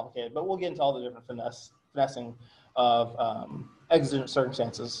little bit more complicated, but we'll get into all the different finessing of exigent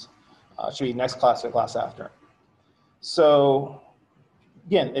circumstances. Should be next class or the class after. So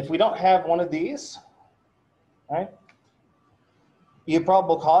again, if we don't have one of these, right? You have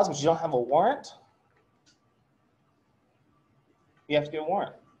probable cause, but you don't have a warrant, you have to get a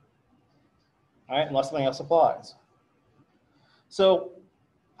warrant, all right? Unless something else applies. So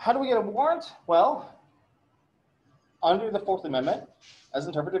how do we get a warrant? Well, under the Fourth Amendment, as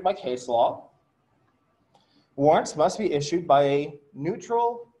interpreted by case law, warrants must be issued by a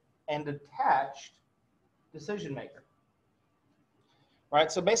neutral and detached decision maker. Right?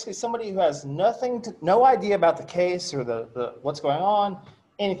 So basically somebody who has no idea about the case or the what's going on,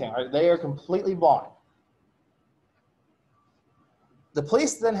 anything, right? They are completely blind. The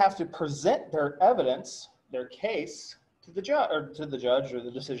police then have to present their evidence, their case, to the judge or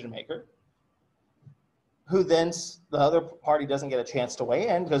the decision maker, who then the other party doesn't get a chance to weigh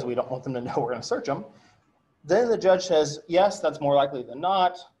in because we don't want them to know we're going to search them. Then the judge says, yes, that's more likely than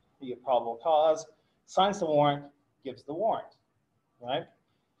not. You get probable cause, signs the warrant, gives the warrant, right?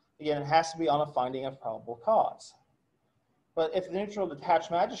 Again, it has to be on a finding of probable cause. But if the neutral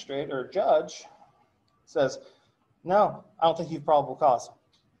detached magistrate or judge says, no, I don't think you have probable cause,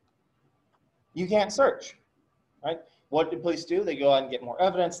 you can't search, right? What do police do? They go out and get more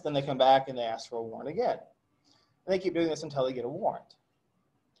evidence, then they come back and they ask for a warrant again. And they keep doing this until they get a warrant.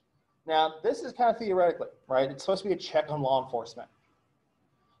 Now, this is kind of theoretically, right? It's supposed to be a check on law enforcement.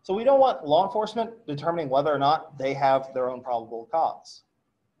 So we don't want law enforcement determining whether or not they have their own probable cause.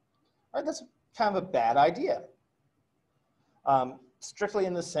 Right? That's kind of a bad idea. Strictly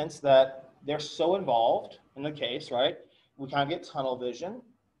in the sense that they're so involved in the case, right? We kind of get tunnel vision.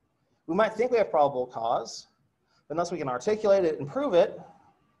 We might think we have probable cause, but unless we can articulate it and prove it,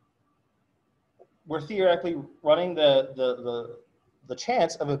 we're theoretically running the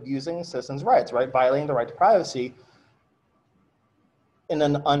chance of abusing citizens' rights, right? Violating the right to privacy in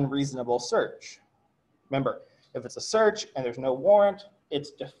an unreasonable search. Remember, if it's a search and there's no warrant,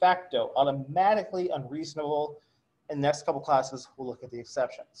 it's de facto automatically unreasonable. In the next couple classes, we'll look at the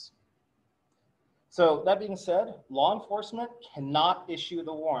exceptions. So that being said, law enforcement cannot issue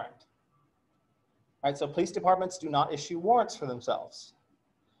the warrant. Right, so police departments do not issue warrants for themselves.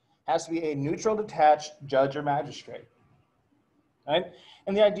 It has to be a neutral, detached judge or magistrate. Right?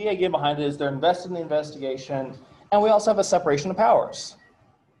 And the idea again behind it is they're invested in the investigation, and we also have a separation of powers.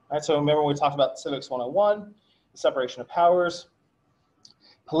 Right, so remember when we talked about Civics 101, the separation of powers.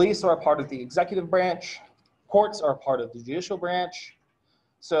 Police are a part of the executive branch. Courts are a part of the judicial branch.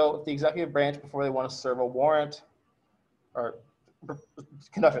 So if the executive branch, before they want to serve a warrant or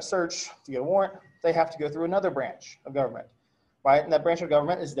conduct a search to get a warrant, they have to go through another branch of government, right? And that branch of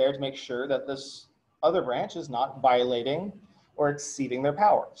government is there to make sure that this other branch is not violating or exceeding their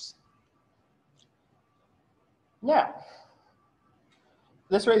powers. Now,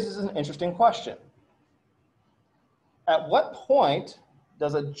 this raises an interesting question. At what point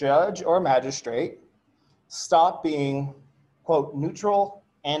does a judge or a magistrate stop being, quote, neutral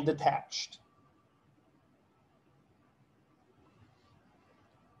and detached?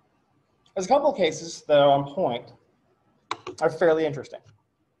 There's a couple of cases that are on point, are fairly interesting.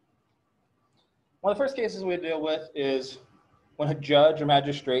 One of the first cases we deal with is when a judge or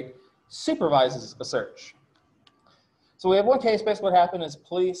magistrate supervises a search. So we have one case, basically what happened is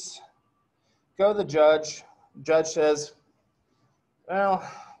police go to the judge says, well,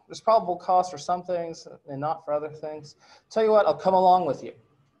 there's probable cause for some things and not for other things. Tell you what, I'll come along with you.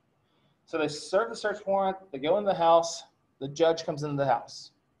 So they serve the search warrant, they go in the house, the judge comes into the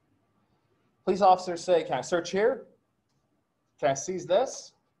house. Police officers say, can I search here? Can I seize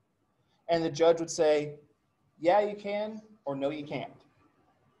this? And the judge would say, yeah, you can, or no, you can't.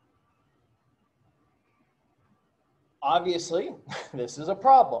 Obviously, this is a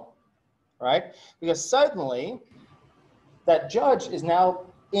problem, right? Because suddenly, that judge is now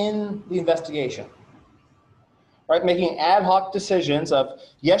in the investigation, right? Making ad hoc decisions of,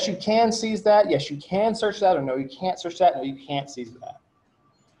 yes, you can seize that, yes, you can search that, or no, you can't search that, no, you can't seize that.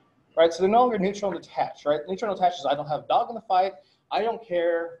 Right, so they're no longer neutral and detached, right? Neutral and detached is I don't have a dog in the fight, I don't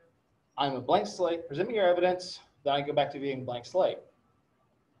care, I'm a blank slate, present me your evidence, then I go back to being blank slate.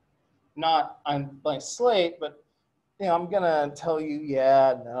 Not I'm blank slate, but I'm gonna tell you,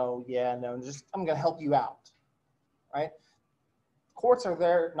 yeah, no, and just, I'm gonna help you out, right? Courts are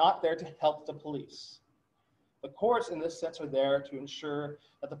there, not there to help the police. The courts, in this sense, are there to ensure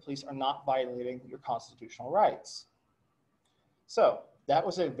that the police are not violating your constitutional rights. So that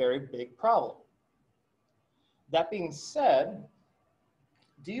was a very big problem. That being said,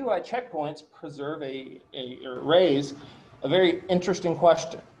 DUI checkpoints raise a very interesting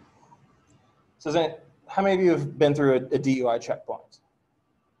question. So how many of you have been through a DUI checkpoint?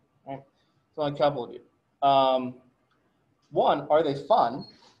 Right? So only a couple of you. One, are they fun?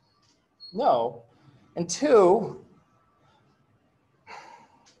 No. And two,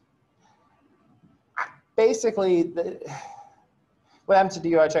 basically, what happens to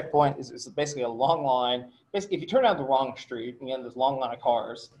DUI checkpoint is basically a long line. Basically, if you turn down the wrong street, again, there's a long line of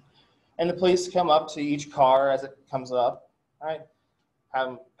cars, and the police come up to each car as it comes up, right?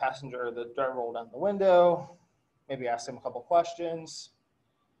 Have the driver roll down the window, maybe ask them a couple questions,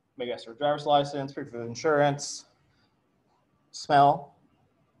 maybe ask for a driver's license, proof of insurance, smell.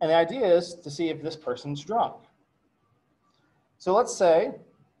 And the idea is to see if this person's drunk. So let's say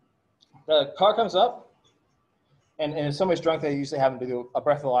the car comes up, and if somebody's drunk, they usually have them do a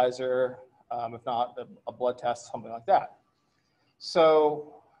breathalyzer, if not a blood test, something like that.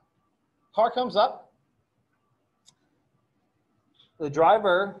 So car comes up. The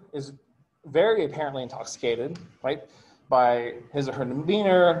driver is very apparently intoxicated, right, by his or her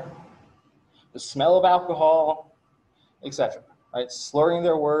demeanor, the smell of alcohol, etc. Right, slurring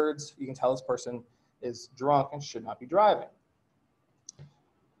their words. You can tell this person is drunk and should not be driving.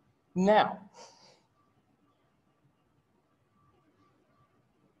 Now,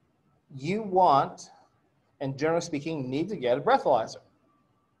 you want, and generally speaking, need to get a breathalyzer,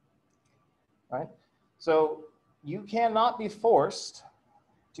 right? So you cannot be forced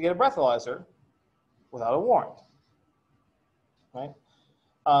to get a breathalyzer without a warrant, right?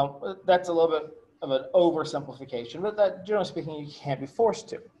 That's a little bit of an oversimplification, but that, generally speaking, you can't be forced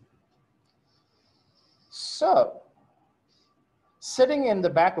to. So, sitting in the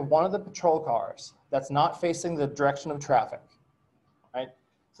back of one of the patrol cars that's not facing the direction of traffic, right?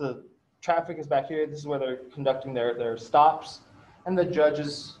 So the traffic is back here. This is where they're conducting their stops, and the judge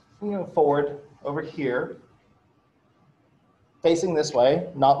is, forward over here, facing this way,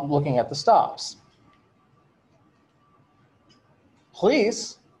 not looking at the stops.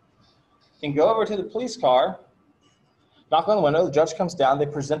 Police can go over to the police car, knock on the window, the judge comes down, they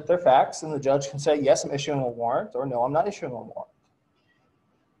present their facts, and the judge can say, yes, I'm issuing a warrant, or no, I'm not issuing a warrant. All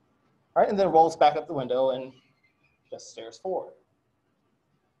right, and then rolls back up the window and just stares forward.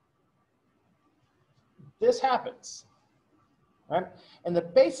 This happens, right? And the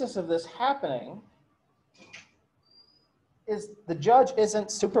basis of this happening is the judge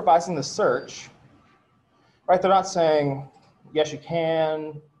isn't supervising the search, right? They're not saying, yes, you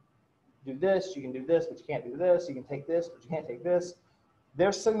can do this, you can do this, but you can't do this, you can take this, but you can't take this.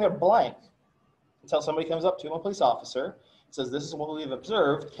 They're sitting there blank until somebody comes up to them, a police officer, and says, this is what we've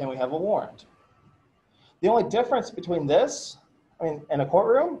observed, can we have a warrant? The only difference between this, and a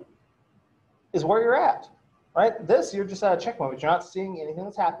courtroom, is where you're at, right? This, you're just at a checkpoint, but you're not seeing anything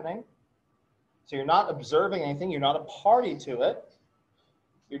that's happening. So you're not observing anything, you're not a party to it,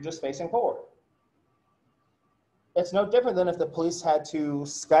 you're just facing forward. It's no different than if the police had to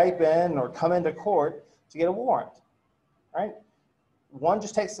Skype in or come into court to get a warrant, right? One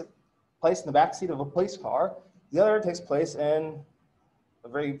just takes place in the back seat of a police car. The other takes place in a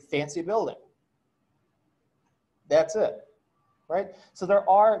very fancy building. That's it, right? So there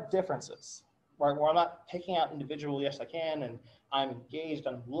are differences, right? Where I'm not picking out individual, yes, I can, and I'm engaged,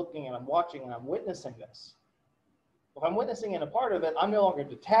 I'm looking, and I'm watching, and I'm witnessing this. If I'm witnessing and a part of it, I'm no longer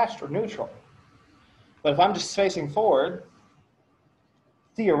detached or neutral. But if I'm just facing forward,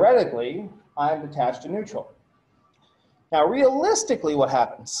 theoretically, I'm detached and neutral. Now, realistically, what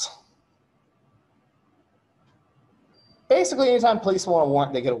happens? Basically, anytime police want a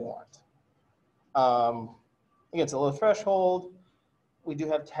warrant, they get a warrant. Again, it's a low threshold. We do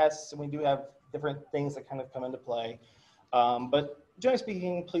have tests, and we do have different things that kind of come into play. But generally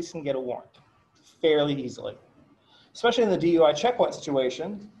speaking, police can get a warrant fairly easily, especially in the DUI checkpoint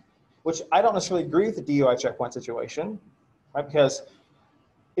situation, which I don't necessarily agree with the DUI checkpoint situation, right? Because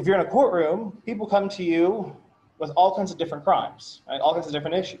if you're in a courtroom, people come to you with all kinds of different crimes, right? All kinds of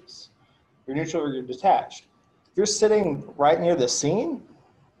different issues. You're neutral or you're detached. If you're sitting right near the scene,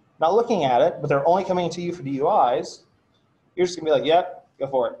 not looking at it, but they're only coming to you for DUIs, you're just gonna be like, yep, go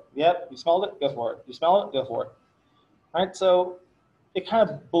for it. Yep, you smelled it, go for it. You smell it, go for it. All right, so it kind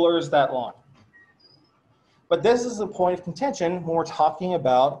of blurs that line. But this is the point of contention when we're talking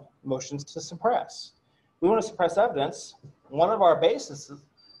about motions to suppress. we want to suppress evidence. One of our bases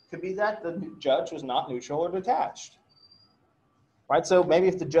could be that the judge was not neutral or detached. Right? So maybe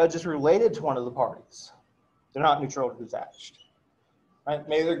if the judge is related to one of the parties, they're not neutral or detached. Right?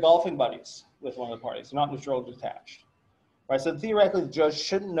 Maybe they're golfing buddies with one of the parties, they're not neutral or detached. Right? So theoretically, the judge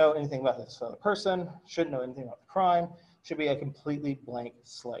shouldn't know anything about this other person, shouldn't know anything about the crime, should be a completely blank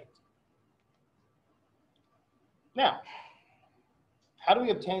slate. Now, how do we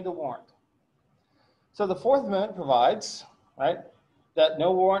obtain the warrant? So the Fourth Amendment provides, right, that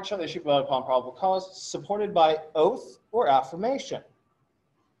no warrant shall issue but upon probable cause, supported by oath or affirmation.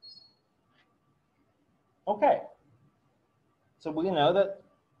 Okay. So we know that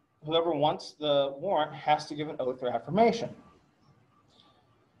whoever wants the warrant has to give an oath or affirmation.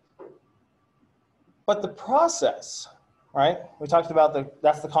 But the process, right, we talked about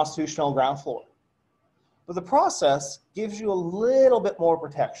that's the constitutional ground floor. But the process gives you a little bit more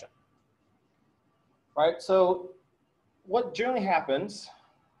protection, right? So what generally happens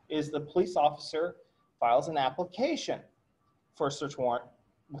is the police officer files an application for a search warrant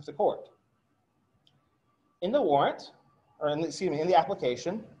with the court. In the warrant, or in the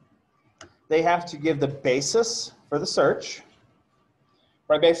application, they have to give the basis for the search,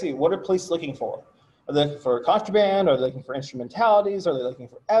 right? Basically, what are police looking for? Are they looking for contraband? Are they looking for instrumentalities? Are they looking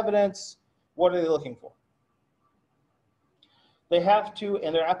for evidence? What are they looking for? They have to,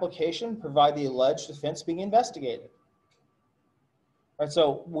 in their application, provide the alleged offense being investigated. Right,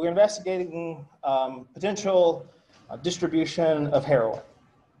 so we're investigating potential distribution of heroin.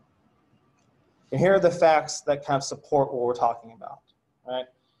 And here are the facts that kind of support what we're talking about, right?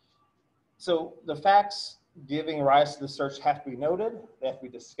 So the facts giving rise to the search have to be noted. They have to be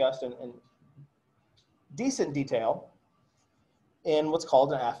discussed in decent detail in what's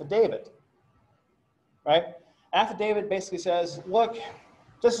called an affidavit, right? Affidavit basically says, look,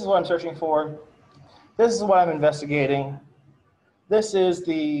 this is what I'm searching for. This is what I'm investigating. This is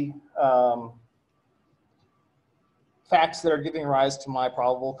the facts that are giving rise to my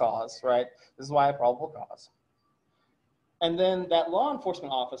probable cause, right? This is why I have probable cause. And then that law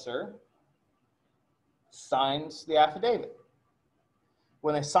enforcement officer signs the affidavit.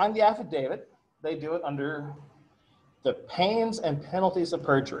 When they sign the affidavit, they do it under the pains and penalties of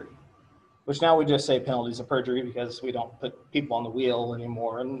perjury, which now we just say penalties of perjury because we don't put people on the wheel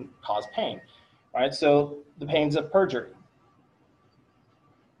anymore and cause pain, right? So the pains of perjury.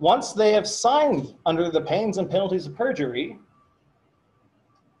 Once they have signed under the pains and penalties of perjury,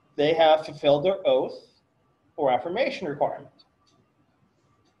 they have fulfilled their oath or affirmation requirement,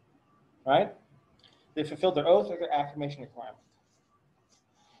 right? They fulfilled their oath or their affirmation requirement.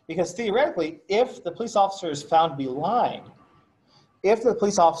 Because theoretically, if the police officer is found to be lying, if the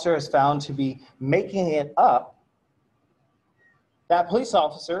police officer is found to be making it up, that police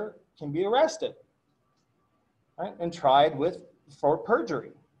officer can be arrested, right, and tried for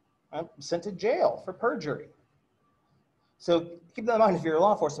perjury, right, sent to jail for perjury. So keep that in mind if you're a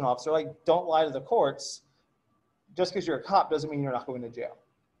law enforcement officer, like don't lie to the courts. Just because you're a cop doesn't mean you're not going to jail,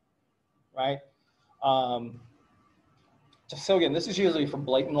 right? So again, this is usually for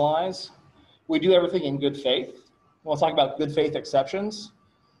blatant lies. We do everything in good faith. We'll talk about good faith exceptions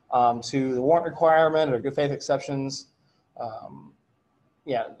to the warrant requirement or good faith exceptions.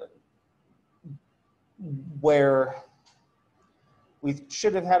 Where we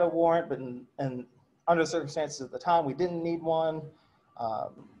should have had a warrant, but and under the circumstances at the time, we didn't need one.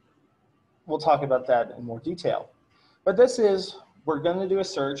 We'll talk about that in more detail. But this is, we're going to do a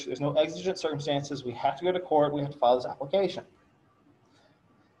search. There's no exigent circumstances. We have to go to court. We have to file this application.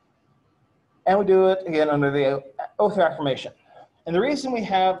 And we do it, again, under the oath or affirmation. And the reason we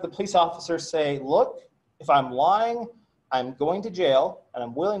have the police officer say, look, if I'm lying, I'm going to jail, and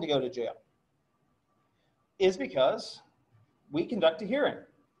I'm willing to go to jail, is because we conduct a hearing.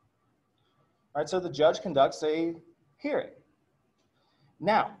 Right, so the judge conducts a hearing.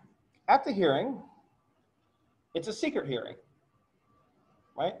 Now, at the hearing, it's a secret hearing,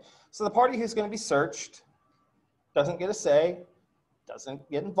 right? So the party who's going to be searched doesn't get a say, doesn't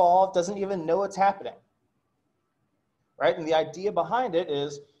get involved, doesn't even know what's happening, right? And the idea behind it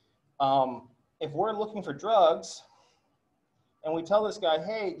is if we're looking for drugs and we tell this guy,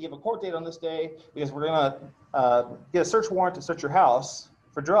 hey, you have a court date on this day because we're going to get a search warrant to search your house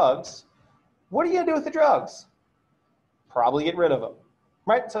for drugs, what are you going to do with the drugs? Probably get rid of them,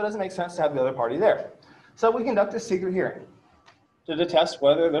 right? So it doesn't make sense to have the other party there. So we conduct a secret hearing to detest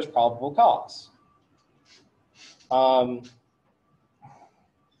whether there's probable cause.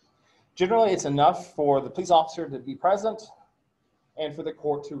 Generally, it's enough for the police officer to be present and for the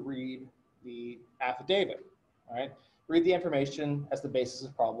court to read the affidavit, right? Read the information as the basis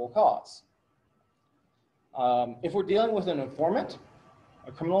of probable cause. If we're dealing with an informant,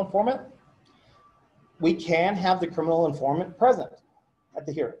 a criminal informant, we can have the criminal informant present at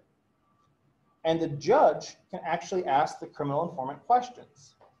the hearing. And the judge can actually ask the criminal informant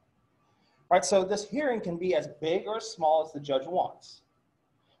questions. Right, so this hearing can be as big or as small as the judge wants.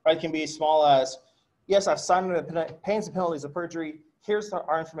 Right, it can be as small as, yes, I've signed the pains and penalties of perjury. Here's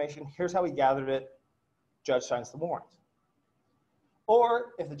our information. Here's how we gathered it. Judge signs the warrant.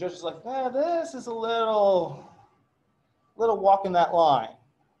 Or if the judge is like, this is a little walking that line,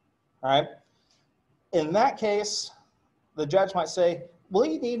 right? In that case, the judge might say,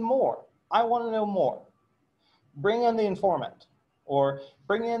 we need more. I want to know more. Bring in the informant, or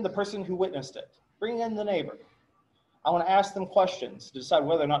bring in the person who witnessed it. Bring in the neighbor. I want to ask them questions to decide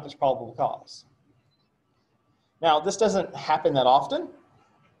whether or not there's probable cause. Now, this doesn't happen that often,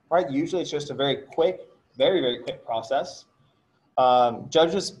 right? Usually it's just a very quick, very, very quick process.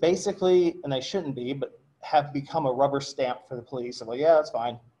 Judges basically, and they shouldn't be, but have become a rubber stamp for the police. I'm like, yeah, that's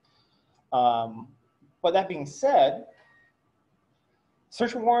fine. But that being said,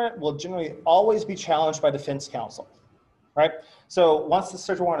 search warrant will generally always be challenged by defense counsel, right? So once the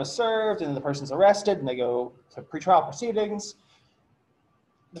search warrant is served and the person's arrested and they go to pretrial proceedings,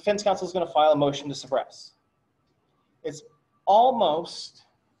 defense counsel is going to file a motion to suppress. It's almost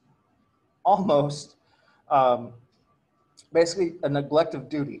basically a neglect of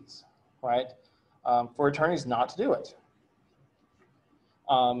duties, right? For attorneys not to do it.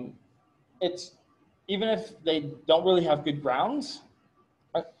 It's even if they don't really have good grounds,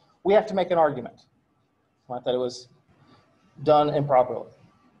 right, we have to make an argument, right, that it was done improperly.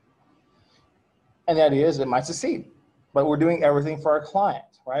 And the idea is it might succeed, but we're doing everything for our client,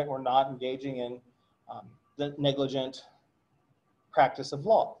 right? We're not engaging in the negligent practice of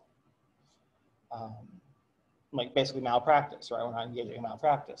law, like basically malpractice, right? We're not engaging in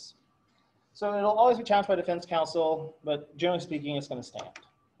malpractice. So it'll always be challenged by defense counsel, but generally speaking, it's going to stand,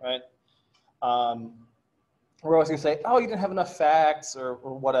 right? We're always going to say, oh, you didn't have enough facts or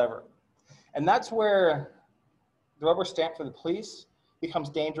whatever. And that's where the rubber stamp for the police becomes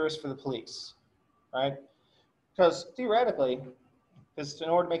dangerous for the police, right? Because theoretically, because in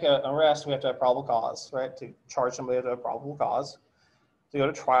order to make an arrest, we have to have probable cause, right? To charge somebody with a probable cause. To go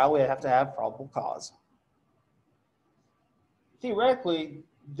to trial, we have to have probable cause. Theoretically,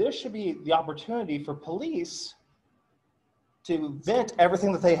 this should be the opportunity for police to vent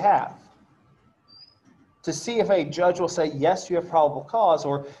everything that they have, to see if a judge will say, yes, you have probable cause,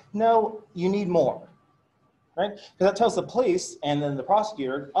 or no, you need more, right? Because that tells the police and then the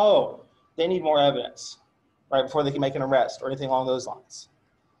prosecutor, oh, they need more evidence, right, before they can make an arrest or anything along those lines,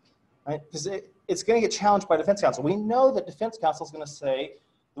 right? Because it's going to get challenged by defense counsel. We know that defense counsel is going to say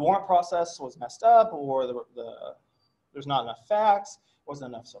the warrant process was messed up, or there's not enough facts,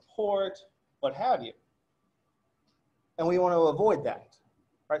 wasn't enough support, what have you. And we want to avoid that,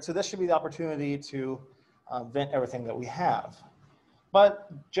 right? So this should be the opportunity to vent everything that we have. But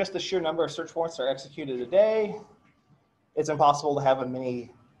just the sheer number of search warrants that are executed a day, it's impossible to have a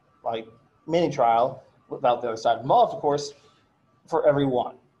mini trial without the other side involved, of course, for every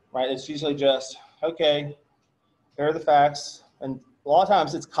one, right? It's usually just, okay, here are the facts. And a lot of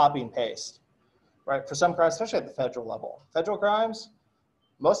times it's copy and paste, right? For some crimes, especially at the federal level. Federal crimes,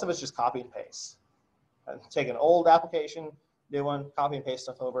 most of it's just copy and paste. Take an old application, new one, copy and paste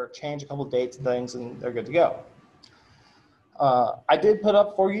stuff over, change a couple of dates and things, and they're good to go. I did put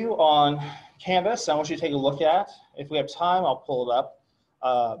up for you on Canvas, I want you to take a look at. If we have time, I'll pull it up.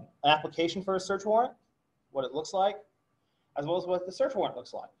 An application for a search warrant, what it looks like, as well as what the search warrant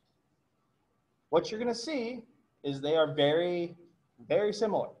looks like. What you're going to see is they are very, very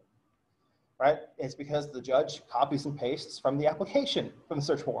similar, right? It's because the judge copies and pastes from the application from the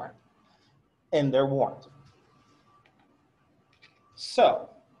search warrant in their warrant. So,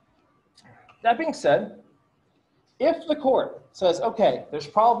 that being said, if the court says, okay, there's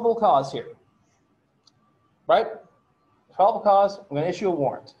probable cause here, right? Probable cause, I'm going to issue a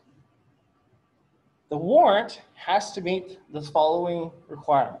warrant. The warrant has to meet the following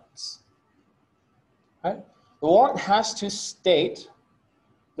requirements, right? The warrant has to state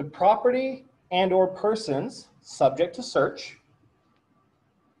the property and or persons subject to search,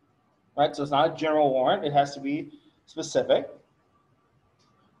 right? So it's not a general warrant, it has to be specific.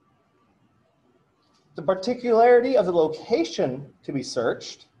 The particularity of the location to be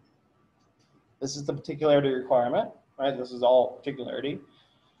searched. This is the particularity requirement, right? This is all particularity.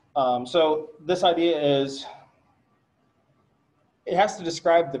 So this idea is, it has to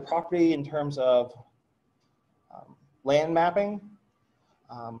describe the property in terms of land mapping,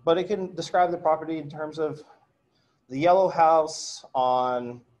 but it can describe the property in terms of the yellow house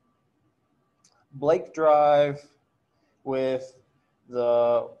on Blake Drive with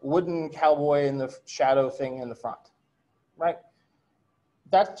the wooden cowboy and the shadow thing in the front, right?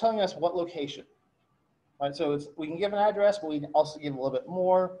 That's telling us what location, right? So we can give an address, but we can also give a little bit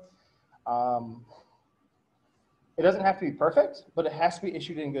more. It doesn't have to be perfect, but it has to be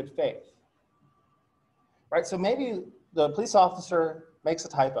issued in good faith, right? So maybe the police officer makes a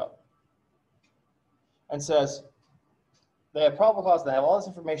typo and says they have probable cause, they have all this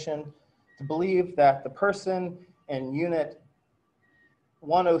information to believe that the person in unit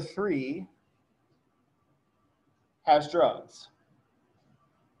 103 has drugs.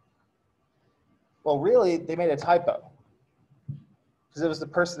 Well, really, they made a typo because it was the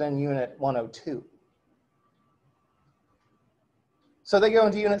person in unit 102. So they go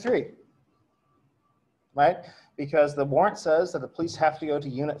into unit 3, right? Because the warrant says that the police have to go to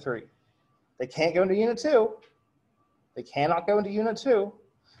unit 3. They can't go into unit 2. They cannot go into unit 2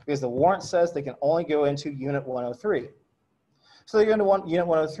 because the warrant says they can only go into unit 103. So they go into unit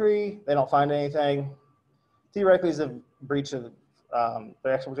 103, they don't find anything. Theoretically, is a breach of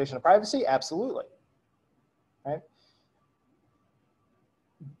their exploitation of privacy? Absolutely, right?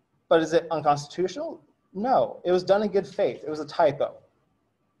 But is it unconstitutional? No, it was done in good faith. It was a typo,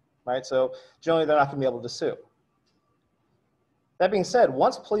 right? So generally, they're not going to be able to sue. That being said,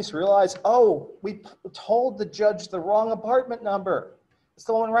 once police realize, oh, we told the judge the wrong apartment number. It's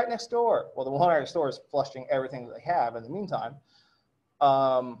the one right next door. Well, the one right next door is flushing everything that they have in the meantime.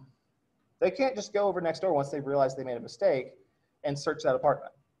 They can't just go over next door once they realize they made a mistake and search that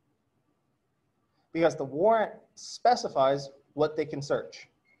apartment. Because the warrant specifies what they can search.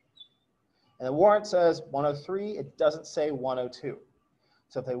 And the warrant says 103, it doesn't say 102.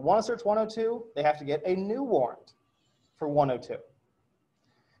 So if they want to search 102, they have to get a new warrant for 102.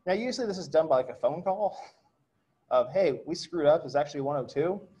 Now, usually this is done by like a phone call of, hey, we screwed up, it's actually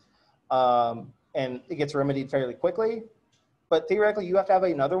 102. And it gets remedied fairly quickly. But theoretically, you have to have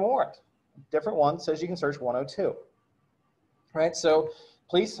another warrant. Different one says you can search 102. Right? So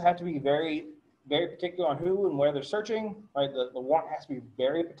police have to be very, very particular on who and where they're searching. Right? The warrant has to be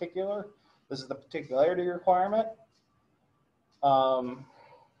very particular. This is the particularity requirement.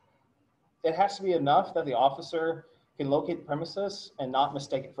 It has to be enough that the officer can locate the premises and not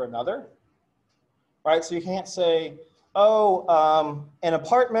mistake it for another. Right? So you can't say, oh, an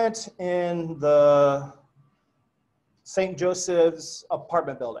apartment in the St. Joseph's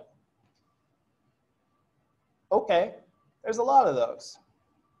apartment building. Okay, there's a lot of those.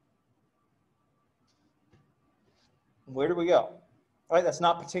 Where do we go? All right, that's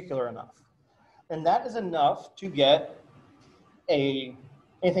not particular enough. And that is enough to get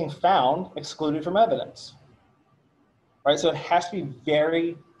anything found excluded from evidence. Right, so it has to be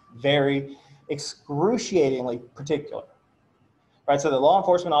very, very excruciatingly particular. Right, so the law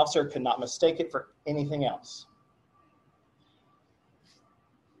enforcement officer could not mistake it for anything else.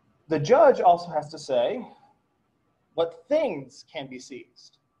 The judge also has to say what things can be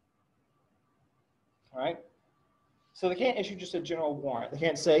seized. All right? So they can't issue just a general warrant. They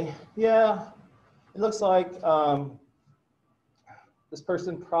can't say, yeah, it looks like this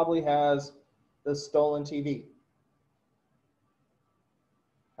person probably has the stolen TV.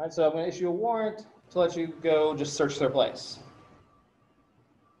 All right, so I'm going to issue a warrant to let you go just search their place.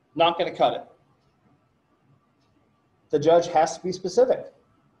 Not going to cut it. The judge has to be specific.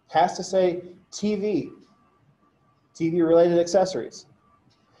 Has to say TV related accessories.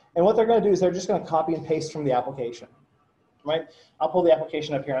 And what they're going to do is they're just going to copy and paste from the application, right? I'll pull the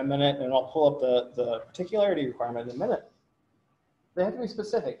application up here in a minute and I'll pull up the particularity requirement in a minute. They have to be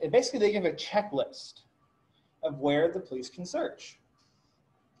specific. And basically they give a checklist of where the police can search,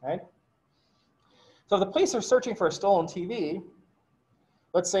 right? So if the police are searching for a stolen TV,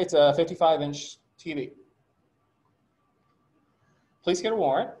 let's say it's a 55-inch TV. Police get a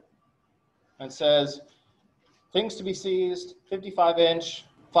warrant and it says, things to be seized, 55-inch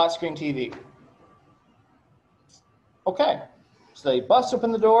flat screen TV. Okay, so they bust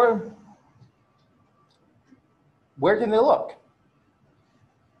open the door. Where can they look?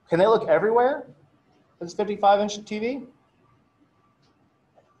 Can they look everywhere? This 55-inch TV?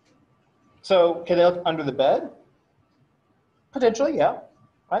 So can they look under the bed? Potentially, yeah,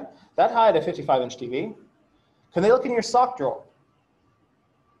 right? That high at a 55-inch TV. Can they look in your sock drawer?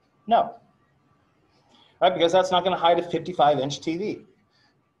 No. Right, because that's not going to hide a 55-inch TV.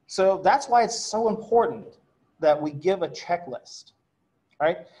 So that's why it's so important that we give a checklist,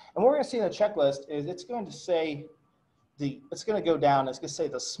 right? And what we're going to see in the checklist is it's going to say it's going to go down. It's going to say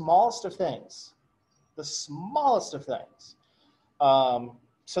the smallest of things,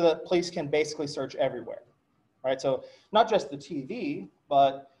 so that police can basically search everywhere, right? So not just the TV,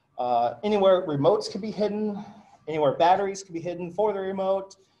 but Anywhere remotes can be hidden, anywhere batteries can be hidden for the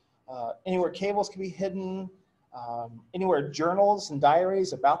remote, anywhere cables can be hidden, anywhere journals and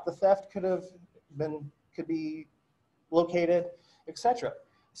diaries about the theft could be located, etc.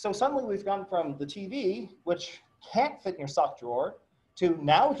 So suddenly we've gone from the TV, which can't fit in your sock drawer, to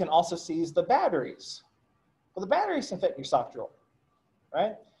now we can also seize the batteries. Well, the batteries can fit in your sock drawer,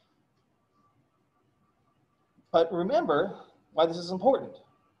 right? But remember why this is important.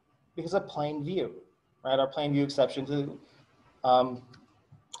 Because of plain view, right? Our plain view exception to the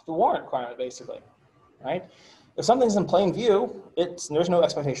warrant requirement, basically, right? If something's in plain view, there's no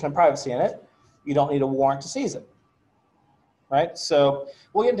expectation of privacy in it. You don't need a warrant to seize it, right? So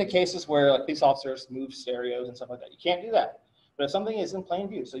we'll get into cases where like police officers move stereos and stuff like that. You can't do that. But if something is in plain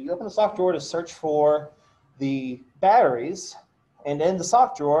view, so you open the sock drawer to search for the batteries, and in the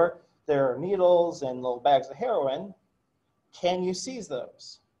sock drawer, there are needles and little bags of heroin, can you seize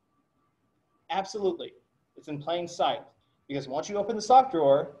those? Absolutely. It's in plain sight. Because once you open the sock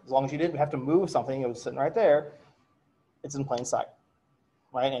drawer, as long as you didn't have to move something, it was sitting right there, it's in plain sight,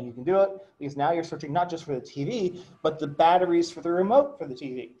 right? And you can do it because now you're searching not just for the TV, but the batteries for the remote for the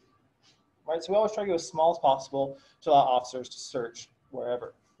TV, right? So we always try to go as small as possible to allow officers to search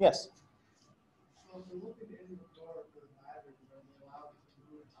wherever. Yes? So if we're looking in the door for the batteries, are they allowed to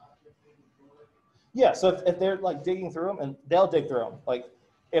move objects in the door? Yeah, so if they're like digging through them, and they'll dig through them, like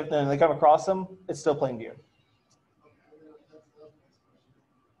if then they come across them, it's still plain view. Okay, that's the next question.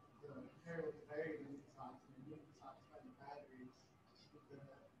 The pair with the batteries in the socks, and you move the socks by the batteries, is that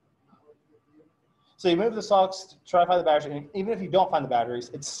not working with you? So you move the socks, try to find the batteries, and even if you don't find the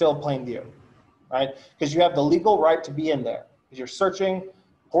batteries, it's still plain view, right? Because you have the legal right to be in there. Because you're searching,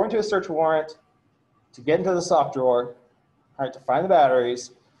 according to a search warrant, to get into the sock drawer, right, to find the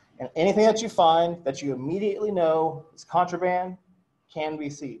batteries, and anything that you find that you immediately know is contraband can be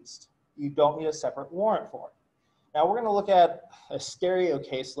seized. You don't need a separate warrant for it. Now we're going to look at a stereo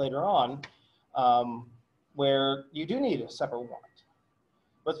case later on where you do need a separate warrant.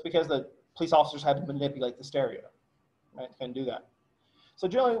 But it's because the police officers had to manipulate the stereo, right? Couldn't do that. So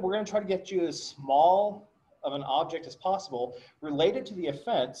generally, we're going to try to get you as small of an object as possible related to the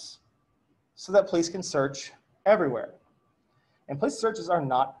offense so that police can search everywhere. And police searches are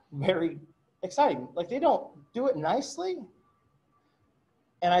not very exciting. Like, they don't do it nicely.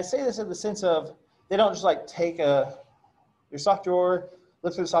 And I say this in the sense of they don't just like take your sock drawer,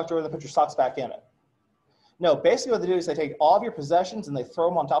 look through the sock drawer, and then put your socks back in it. No, basically what they do is they take all of your possessions and they throw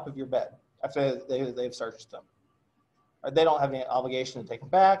them on top of your bed after they've searched them. Or they don't have any obligation to take them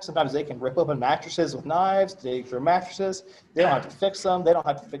back. Sometimes they can rip open mattresses with knives, dig through mattresses. They don't have to fix them. They don't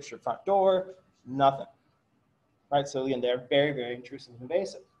have to fix your front door, nothing. Right, so again, they're very, very intrusive and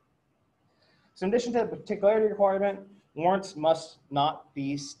invasive. So in addition to the particularity requirement, warrants must not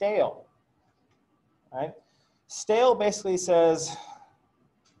be stale. Right? Stale basically says,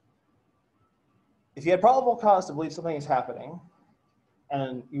 if you had probable cause to believe something is happening,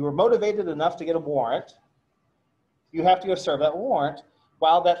 and you were motivated enough to get a warrant, you have to go serve that warrant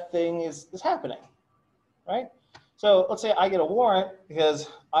while that thing is happening, right? So let's say I get a warrant because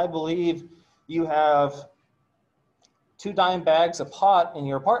I believe you have 2 dime bags of pot in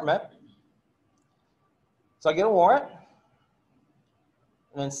your apartment. So I get a warrant,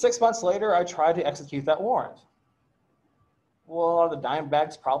 and then 6 months later, I try to execute that warrant. Well, are the dime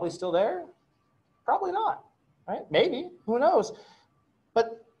bags probably still there? Probably not, right? Maybe, who knows?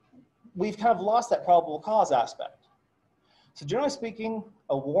 But we've kind of lost that probable cause aspect. So generally speaking,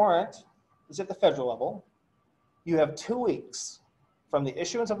 a warrant is at the federal level. You have 2 weeks from the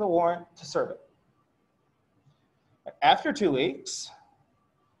issuance of the warrant to serve it. After 2 weeks,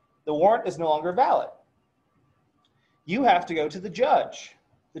 the warrant is no longer valid. You have to go to the judge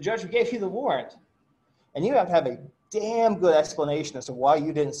who gave you the warrant, and you have to have a damn good explanation as to why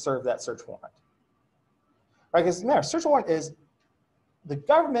you didn't serve that search warrant. Right? Because remember, search warrant is the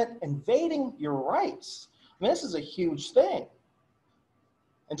government invading your rights. I mean, this is a huge thing.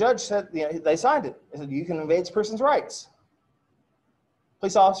 And judge said, they signed it. They said, you can invade this person's rights.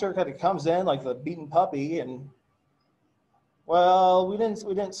 Police officer kind of comes in like the beaten puppy and, well, we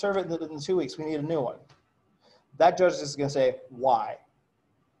didn't serve it in 2 weeks. We need a new one. That judge is going to say, why?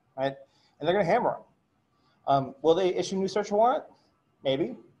 Right? And they're going to hammer him. Will they issue a new search warrant?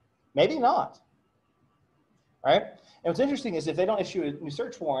 Maybe. Maybe not. Right? And what's interesting is if they don't issue a new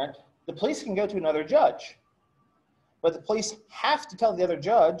search warrant, the police can go to another judge. But the police have to tell the other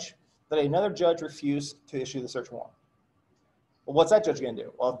judge that another judge refused to issue the search warrant. Well, what's that judge going to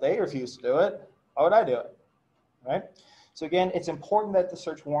do? Well, if they refuse to do it, why would I do it? Right? So again, it's important that the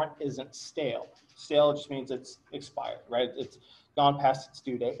search warrant isn't stale. Stale just means it's expired, right? It's gone past its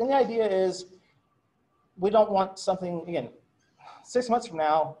due date. And the idea is we don't want something, again, 6 months from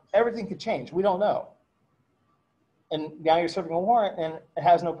now, everything could change. We don't know. And now you're serving a warrant and it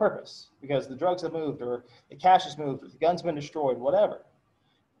has no purpose because the drugs have moved or the cash has moved or the gun's been destroyed, whatever.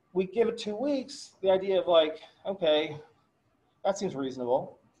 We give it 2 weeks, the idea of like, okay, that seems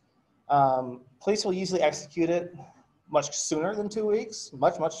reasonable. Police will usually execute it much sooner than 2 weeks,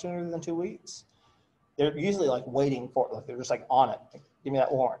 much sooner than 2 weeks. They're usually like waiting for it, like they're just like on it. Like, give me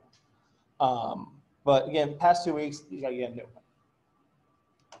that warrant. But again, past 2 weeks, you gotta get into it.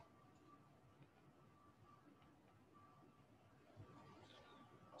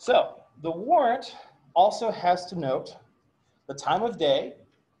 So the warrant also has to note the time of day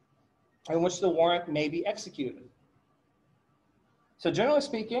in which the warrant may be executed. So generally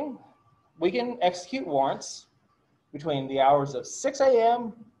speaking, we can execute warrants between the hours of 6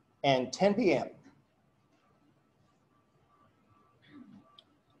 a.m. and 10 p.m.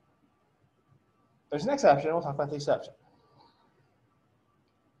 There's an exception. We'll talk about the exception.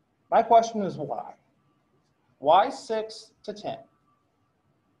 My question is why? Why 6 to 10?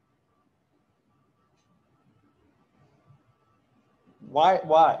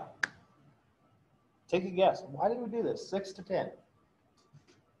 Why? Take a guess. Why did we do this? 6 to 10.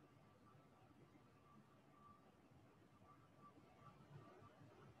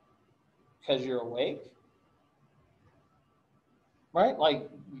 Because you're awake, right? Like,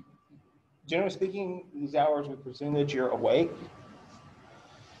 generally speaking, these hours we presume that you're awake,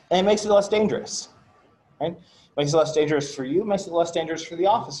 and it makes it less dangerous, right? Makes it less dangerous for you, makes it less dangerous for the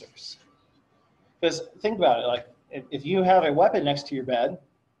officers. Because think about it, like if you have a weapon next to your bed,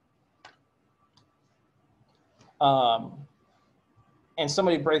 and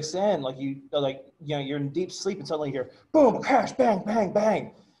somebody breaks in, you're in deep sleep and suddenly you hear boom, crash, bang, bang,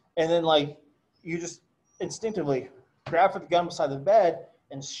 bang. And then like you just instinctively grab for the gun beside the bed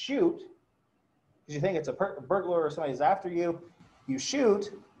and shoot because you think it's a burglar or somebody's after you. You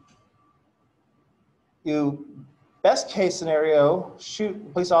shoot. You, best case scenario, shoot a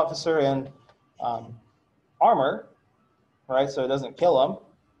police officer in armor, right? So it doesn't kill him.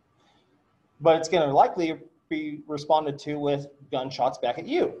 But it's going to likely be responded to with gunshots back at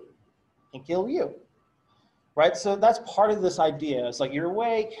you and kill you, right? So that's part of this idea. It's like you're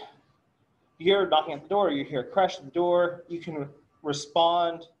awake, you're knocking at the door, you hear a crash at the door, you can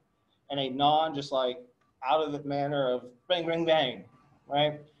respond in a non just like out of the manner of bang, bang, bang,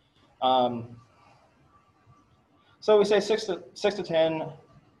 right? So we say 6 to 10,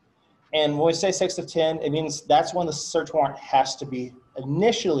 and when we say 6 to 10, it means that's when the search warrant has to be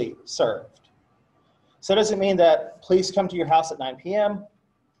initially served. So it doesn't mean that police come to your house at 9 p.m.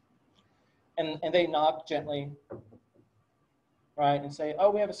 and they knock gently, right, and say,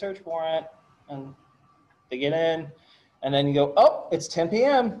 oh, we have a search warrant, and they get in, and then you go, oh, it's 10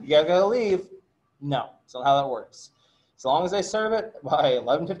 p.m., you gotta leave. No, that's not how that works. As long as they serve it by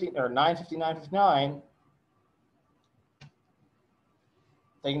 11:50 or 9:59,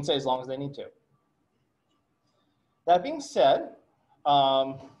 they can say as long as they need to. That being said,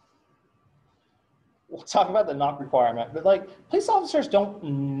 we'll talk about the knock requirement, but like police officers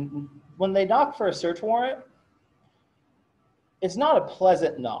don't, when they knock for a search warrant, it's not a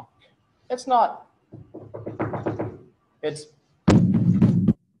pleasant knock. It's not, it's,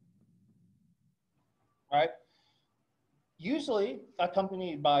 right? Usually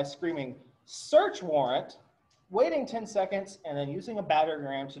accompanied by screaming, search warrant, waiting 10 seconds, and then using a battering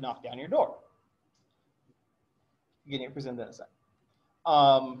ram to knock down your door. Getting it presented in a second.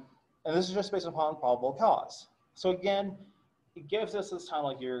 And this is just based upon probable cause. So again, it gives us this time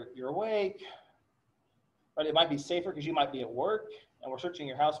like you're awake, but it might be safer because you might be at work and we're searching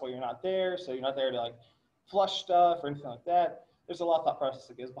your house while you're not there. So you're not there to like flush stuff or anything like that. There's a lot of thought process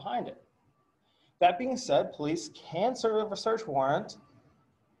that goes behind it. That being said, police can serve a search warrant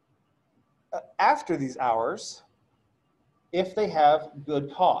after these hours if they have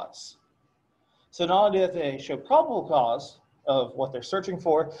good cause. So not only do they show probable cause of what they're searching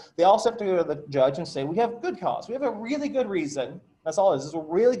for, they also have to go to the judge and say, we have good cause. We have a really good reason. That's all it is. It's a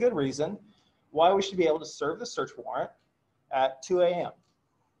really good reason why we should be able to serve the search warrant at 2 a.m.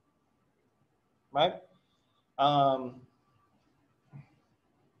 Right?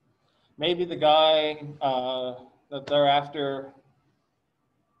 Maybe the guy that they're after,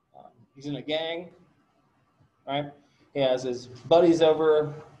 he's in a gang, right? He has his buddies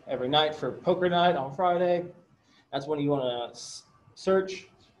over every night for poker night on Friday. That's when you want to search.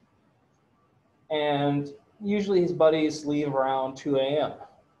 And usually his buddies leave around 2 a.m.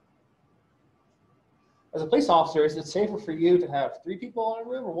 As a police officer, is it safer for you to have 3 people in a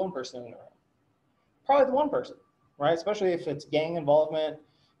room or 1 person in a room? Probably the 1 person, right? Especially if it's gang involvement,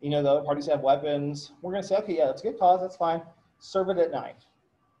 you know, the other parties have weapons. We're going to say, okay, yeah, that's a good cause, that's fine. Serve it at night,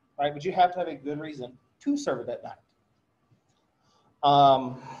 right? But you have to have a good reason to serve it at night.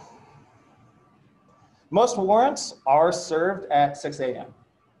 Most warrants are served at 6 a.m.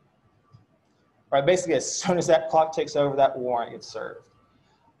 Right, basically, as soon as that clock ticks over, that warrant gets served.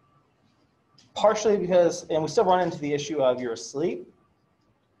 Partially because, and we still run into the issue of you're asleep,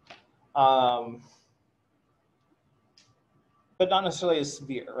 but not necessarily as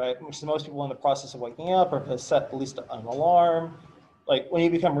severe, right? Which most people in the process of waking up or have set at least an alarm. Like when you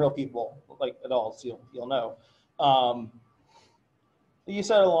become real people, like adults, you'll know. You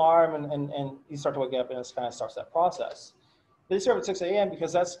set an alarm and you start to wake up, and it kind of starts that process. They serve at 6 a.m.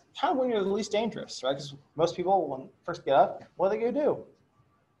 because that's kind of when you're the least dangerous, right? Because most people, when first get up, what are they going to do?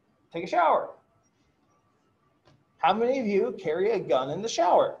 Take a shower. How many of you carry a gun in the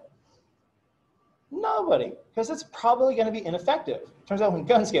shower? Nobody, because it's probably going to be ineffective. Turns out when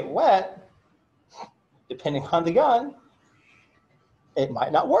guns get wet, depending on the gun, it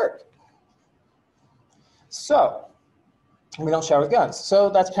might not work. So we don't shower with guns. So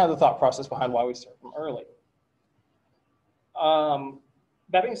that's kind of the thought process behind why we start them early.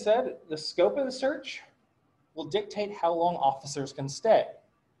 That being said, the scope of the search will dictate how long officers can stay.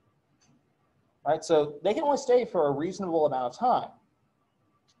 Right, so they can only stay for a reasonable amount of time.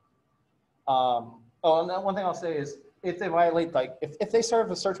 And then one thing I'll say is if they violate, like if they serve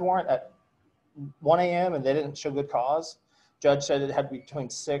a search warrant at 1 a.m. and they didn't show good cause, judge said it had to be between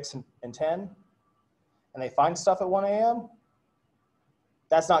 6 and 10, and they find stuff at 1 a.m.,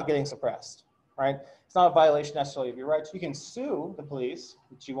 that's not getting suppressed, right? It's not a violation necessarily of your rights. You can sue the police,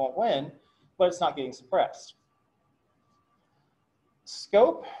 which you won't win, but it's not getting suppressed.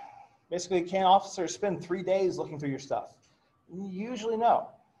 Scope, basically, can officers spend 3 days looking through your stuff? Usually no,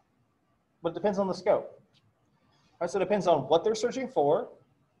 but it depends on the scope. Right, so it depends on what they're searching for.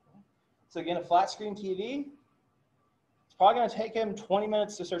 So again, a flat screen TV, it's probably going to take him 20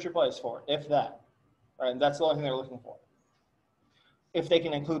 minutes to search your place for, if that. Right, and that's the only thing they're looking for. If they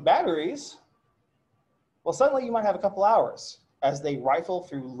can include batteries, well, suddenly you might have a couple hours as they rifle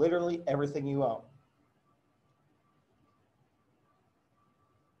through literally everything you own.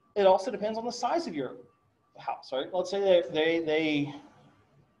 It also depends on the size of your house, right? Let's say they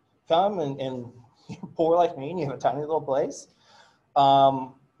come and you're poor like me and you have a tiny little place.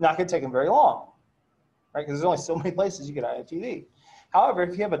 Not going to take them very long, right? Because there's only so many places you could have a TV. However,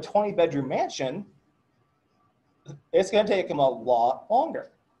 if you have a 20-bedroom mansion, it's going to take them a lot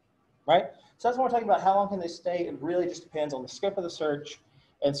longer, right? So that's when we're talking about how long can they stay. It really just depends on the scope of the search,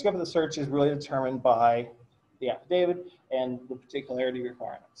 and the scope of the search is really determined by the affidavit and the particularity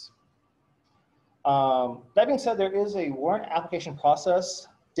requirements. That being said, there is a warrant application process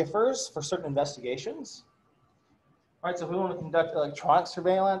differs for certain investigations. All right, so if we want to conduct electronic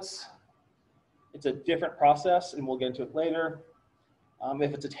surveillance, it's a different process, and we'll get into it later.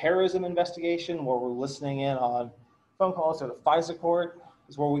 If it's a terrorism investigation where we're listening in on phone calls, or the FISA court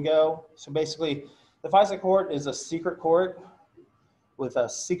is where we go. So basically, the FISA court is a secret court with a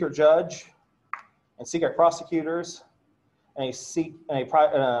secret judge and secret prosecutors and a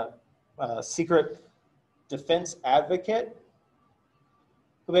secret defense advocate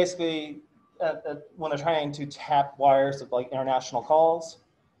who basically, when they're trying to tap wires of like international calls,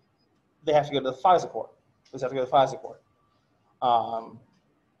 they have to go to the FISA court. They have to go to the FISA court.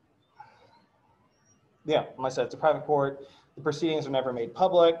 Yeah, like I said, it's a private court. The proceedings are never made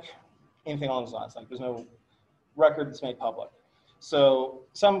public, anything along those lines. Like there's no record that's made public. So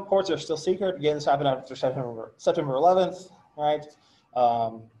some courts are still secret. Again, this happened after September 11th, right,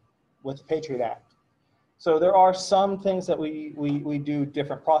 with the Patriot Act. So there are some things that we do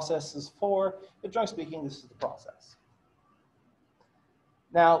different processes for, but generally speaking, this is the process.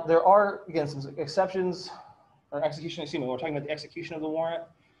 Now, there are, again, some exceptions, or execution, excuse me, we're talking about the execution of the warrant.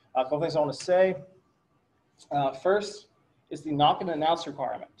 A couple things I want to say. First is the knock and announce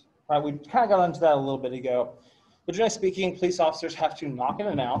requirement. Right, we kind of got into that a little bit ago. But generally speaking, police officers have to knock and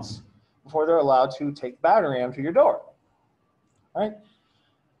announce before they're allowed to take battery ram to your door. Right?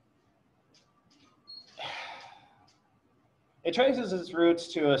 It traces its roots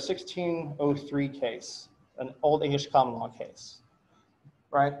to a 1603 case, an old English common law case.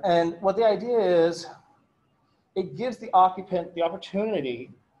 Right? And what the idea is, it gives the occupant the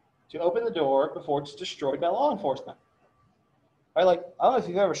opportunity to open the door before it's destroyed by law enforcement. Right? Like, I don't know if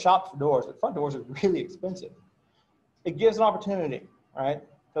you've ever shopped for doors, but front doors are really expensive. It gives an opportunity, right,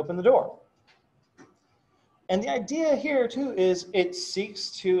 to open the door. And the idea here, too, is it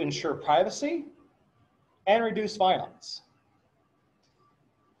seeks to ensure privacy and reduce violence.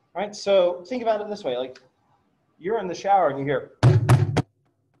 Right? So think about it this way. Like, you're in the shower and you hear,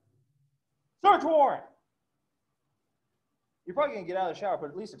 search warrant. You're probably gonna get out of the shower,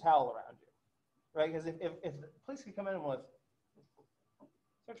 put at least a towel around you, right? Because if the police could come in with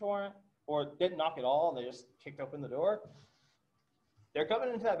search warrant, or didn't knock at all, they just kicked open the door, they're coming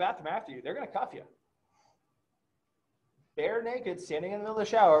into that bathroom after you. They're gonna cuff you. Bare naked, standing in the middle of the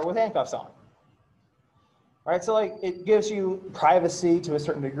shower with handcuffs on. Right, so like it gives you privacy to a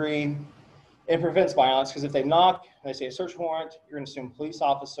certain degree. It prevents violence because if they knock and they say a search warrant, you're going to assume police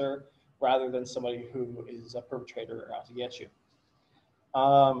officer rather than somebody who is a perpetrator or out to get you.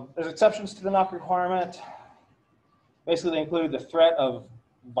 There's exceptions to the knock requirement. Basically, they include the threat of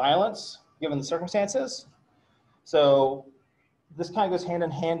violence given the circumstances. So this kind of goes hand in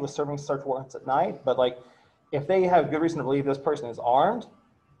hand with serving search warrants at night. But like, if they have good reason to believe this person is armed,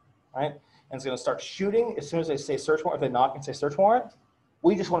 right, and is going to start shooting as soon as they say search warrant, if they knock and say search warrant,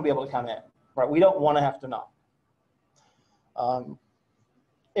 we just want to be able to come in, right? We don't want to have to knock.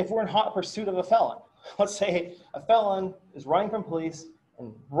 If we're in hot pursuit of a felon, let's say a felon is running from police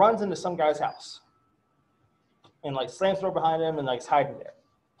and runs into some guy's house and like slams the door behind him and like is hiding there.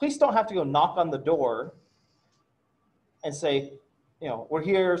 Police don't have to go knock on the door and say, you know, we're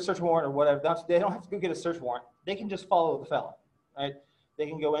here, search warrant or whatever. They don't have to go get a search warrant. They can just follow the felon, right? They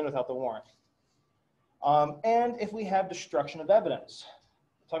can go in without the warrant. And if we have destruction of evidence,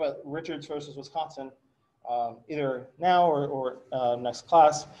 we'll talk about Richards versus Wisconsin, either now or next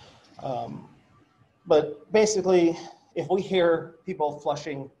class. But basically, if we hear people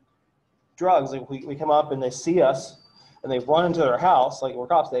flushing drugs, like we come up and they see us and they run into their house, like we're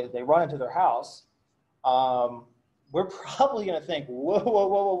cops, they run into their house, we're probably going to think, whoa, whoa, whoa,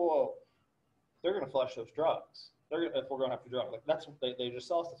 whoa, whoa. They're going to flush those drugs. If we're going after drugs, like that's what they just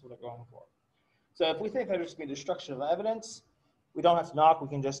saw us, that's what they're going for. So if we think there's just going to be destruction of evidence, we don't have to knock, we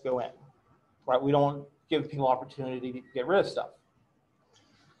can just go in, right? We don't give people opportunity to get rid of stuff.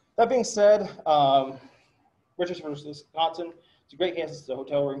 That being said, Richards versus Wisconsin, it's a great case, it's a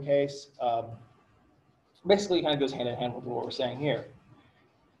hotel room case. Basically, it kind of goes hand in hand with what we're saying here.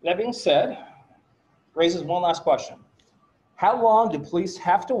 That being said, raises one last question. How long do police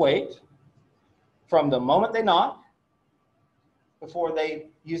have to wait from the moment they knock before they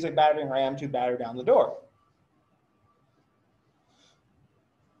use a battering ram to batter down the door?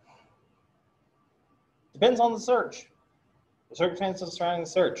 Depends on the search, the circumstances surrounding the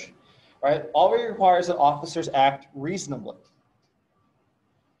search, right? All it requires that officers act reasonably.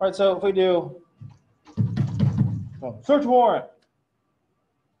 All right, so if we do search warrant,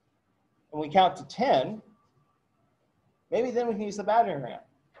 and we count to 10, maybe then we can use the battering ram,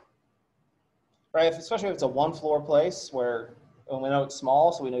 right? Especially if it's a one-floor place where we know it's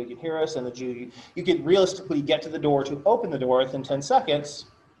small, so we know you can hear us, and that you could realistically get to the door to open the door within 10 seconds,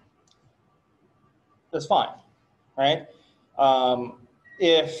 that's fine, right?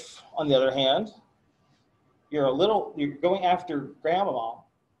 If, on the other hand, you're going after grandma,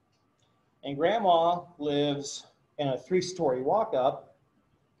 and grandma lives in a 3-story walk-up,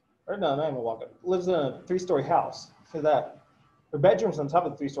 or no, not even a walk-up, lives in a 3-story house. Look at that. Her bedroom's on top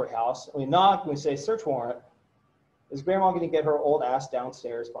of the 3-story house. We knock, we say search warrant. Is grandma going to get her old ass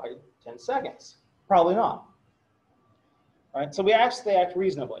downstairs by 10 seconds? Probably not. All right, so we ask they act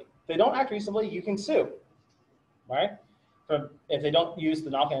reasonably. If they don't act reasonably, you can sue, right? If they don't use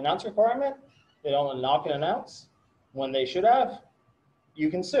the knock and announce requirement, they don't knock and announce when they should have, you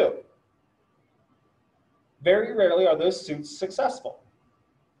can sue. Very rarely are those suits successful.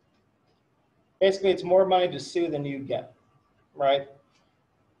 Basically, it's more money to sue than you get, right?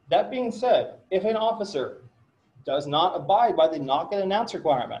 That being said, if an officer does not abide by the knock and announce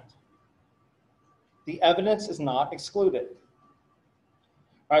requirement, the evidence is not excluded.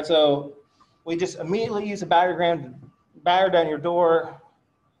 All right, so we just immediately use a battering ram to batter down your door.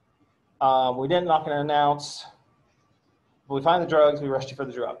 We didn't knock and announce. When we find the drugs, we arrest you for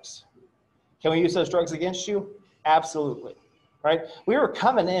the drugs. Can we use those drugs against you? Absolutely, right? We were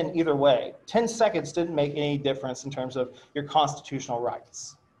coming in either way. 10 seconds didn't make any difference in terms of your constitutional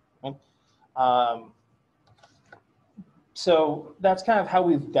rights. Right? So that's kind of how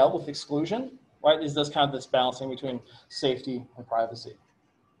we've dealt with exclusion, right? Is this kind of this balancing between safety and privacy.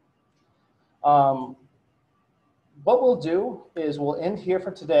 What we'll do is we'll end here for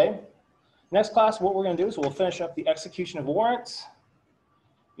today. Next class, what we're going to do is we'll finish up the execution of warrants.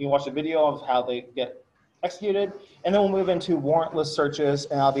 You can watch a video of how they get executed, and then we'll move into warrantless searches,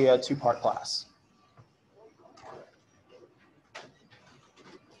 and that'll be a 2-part class.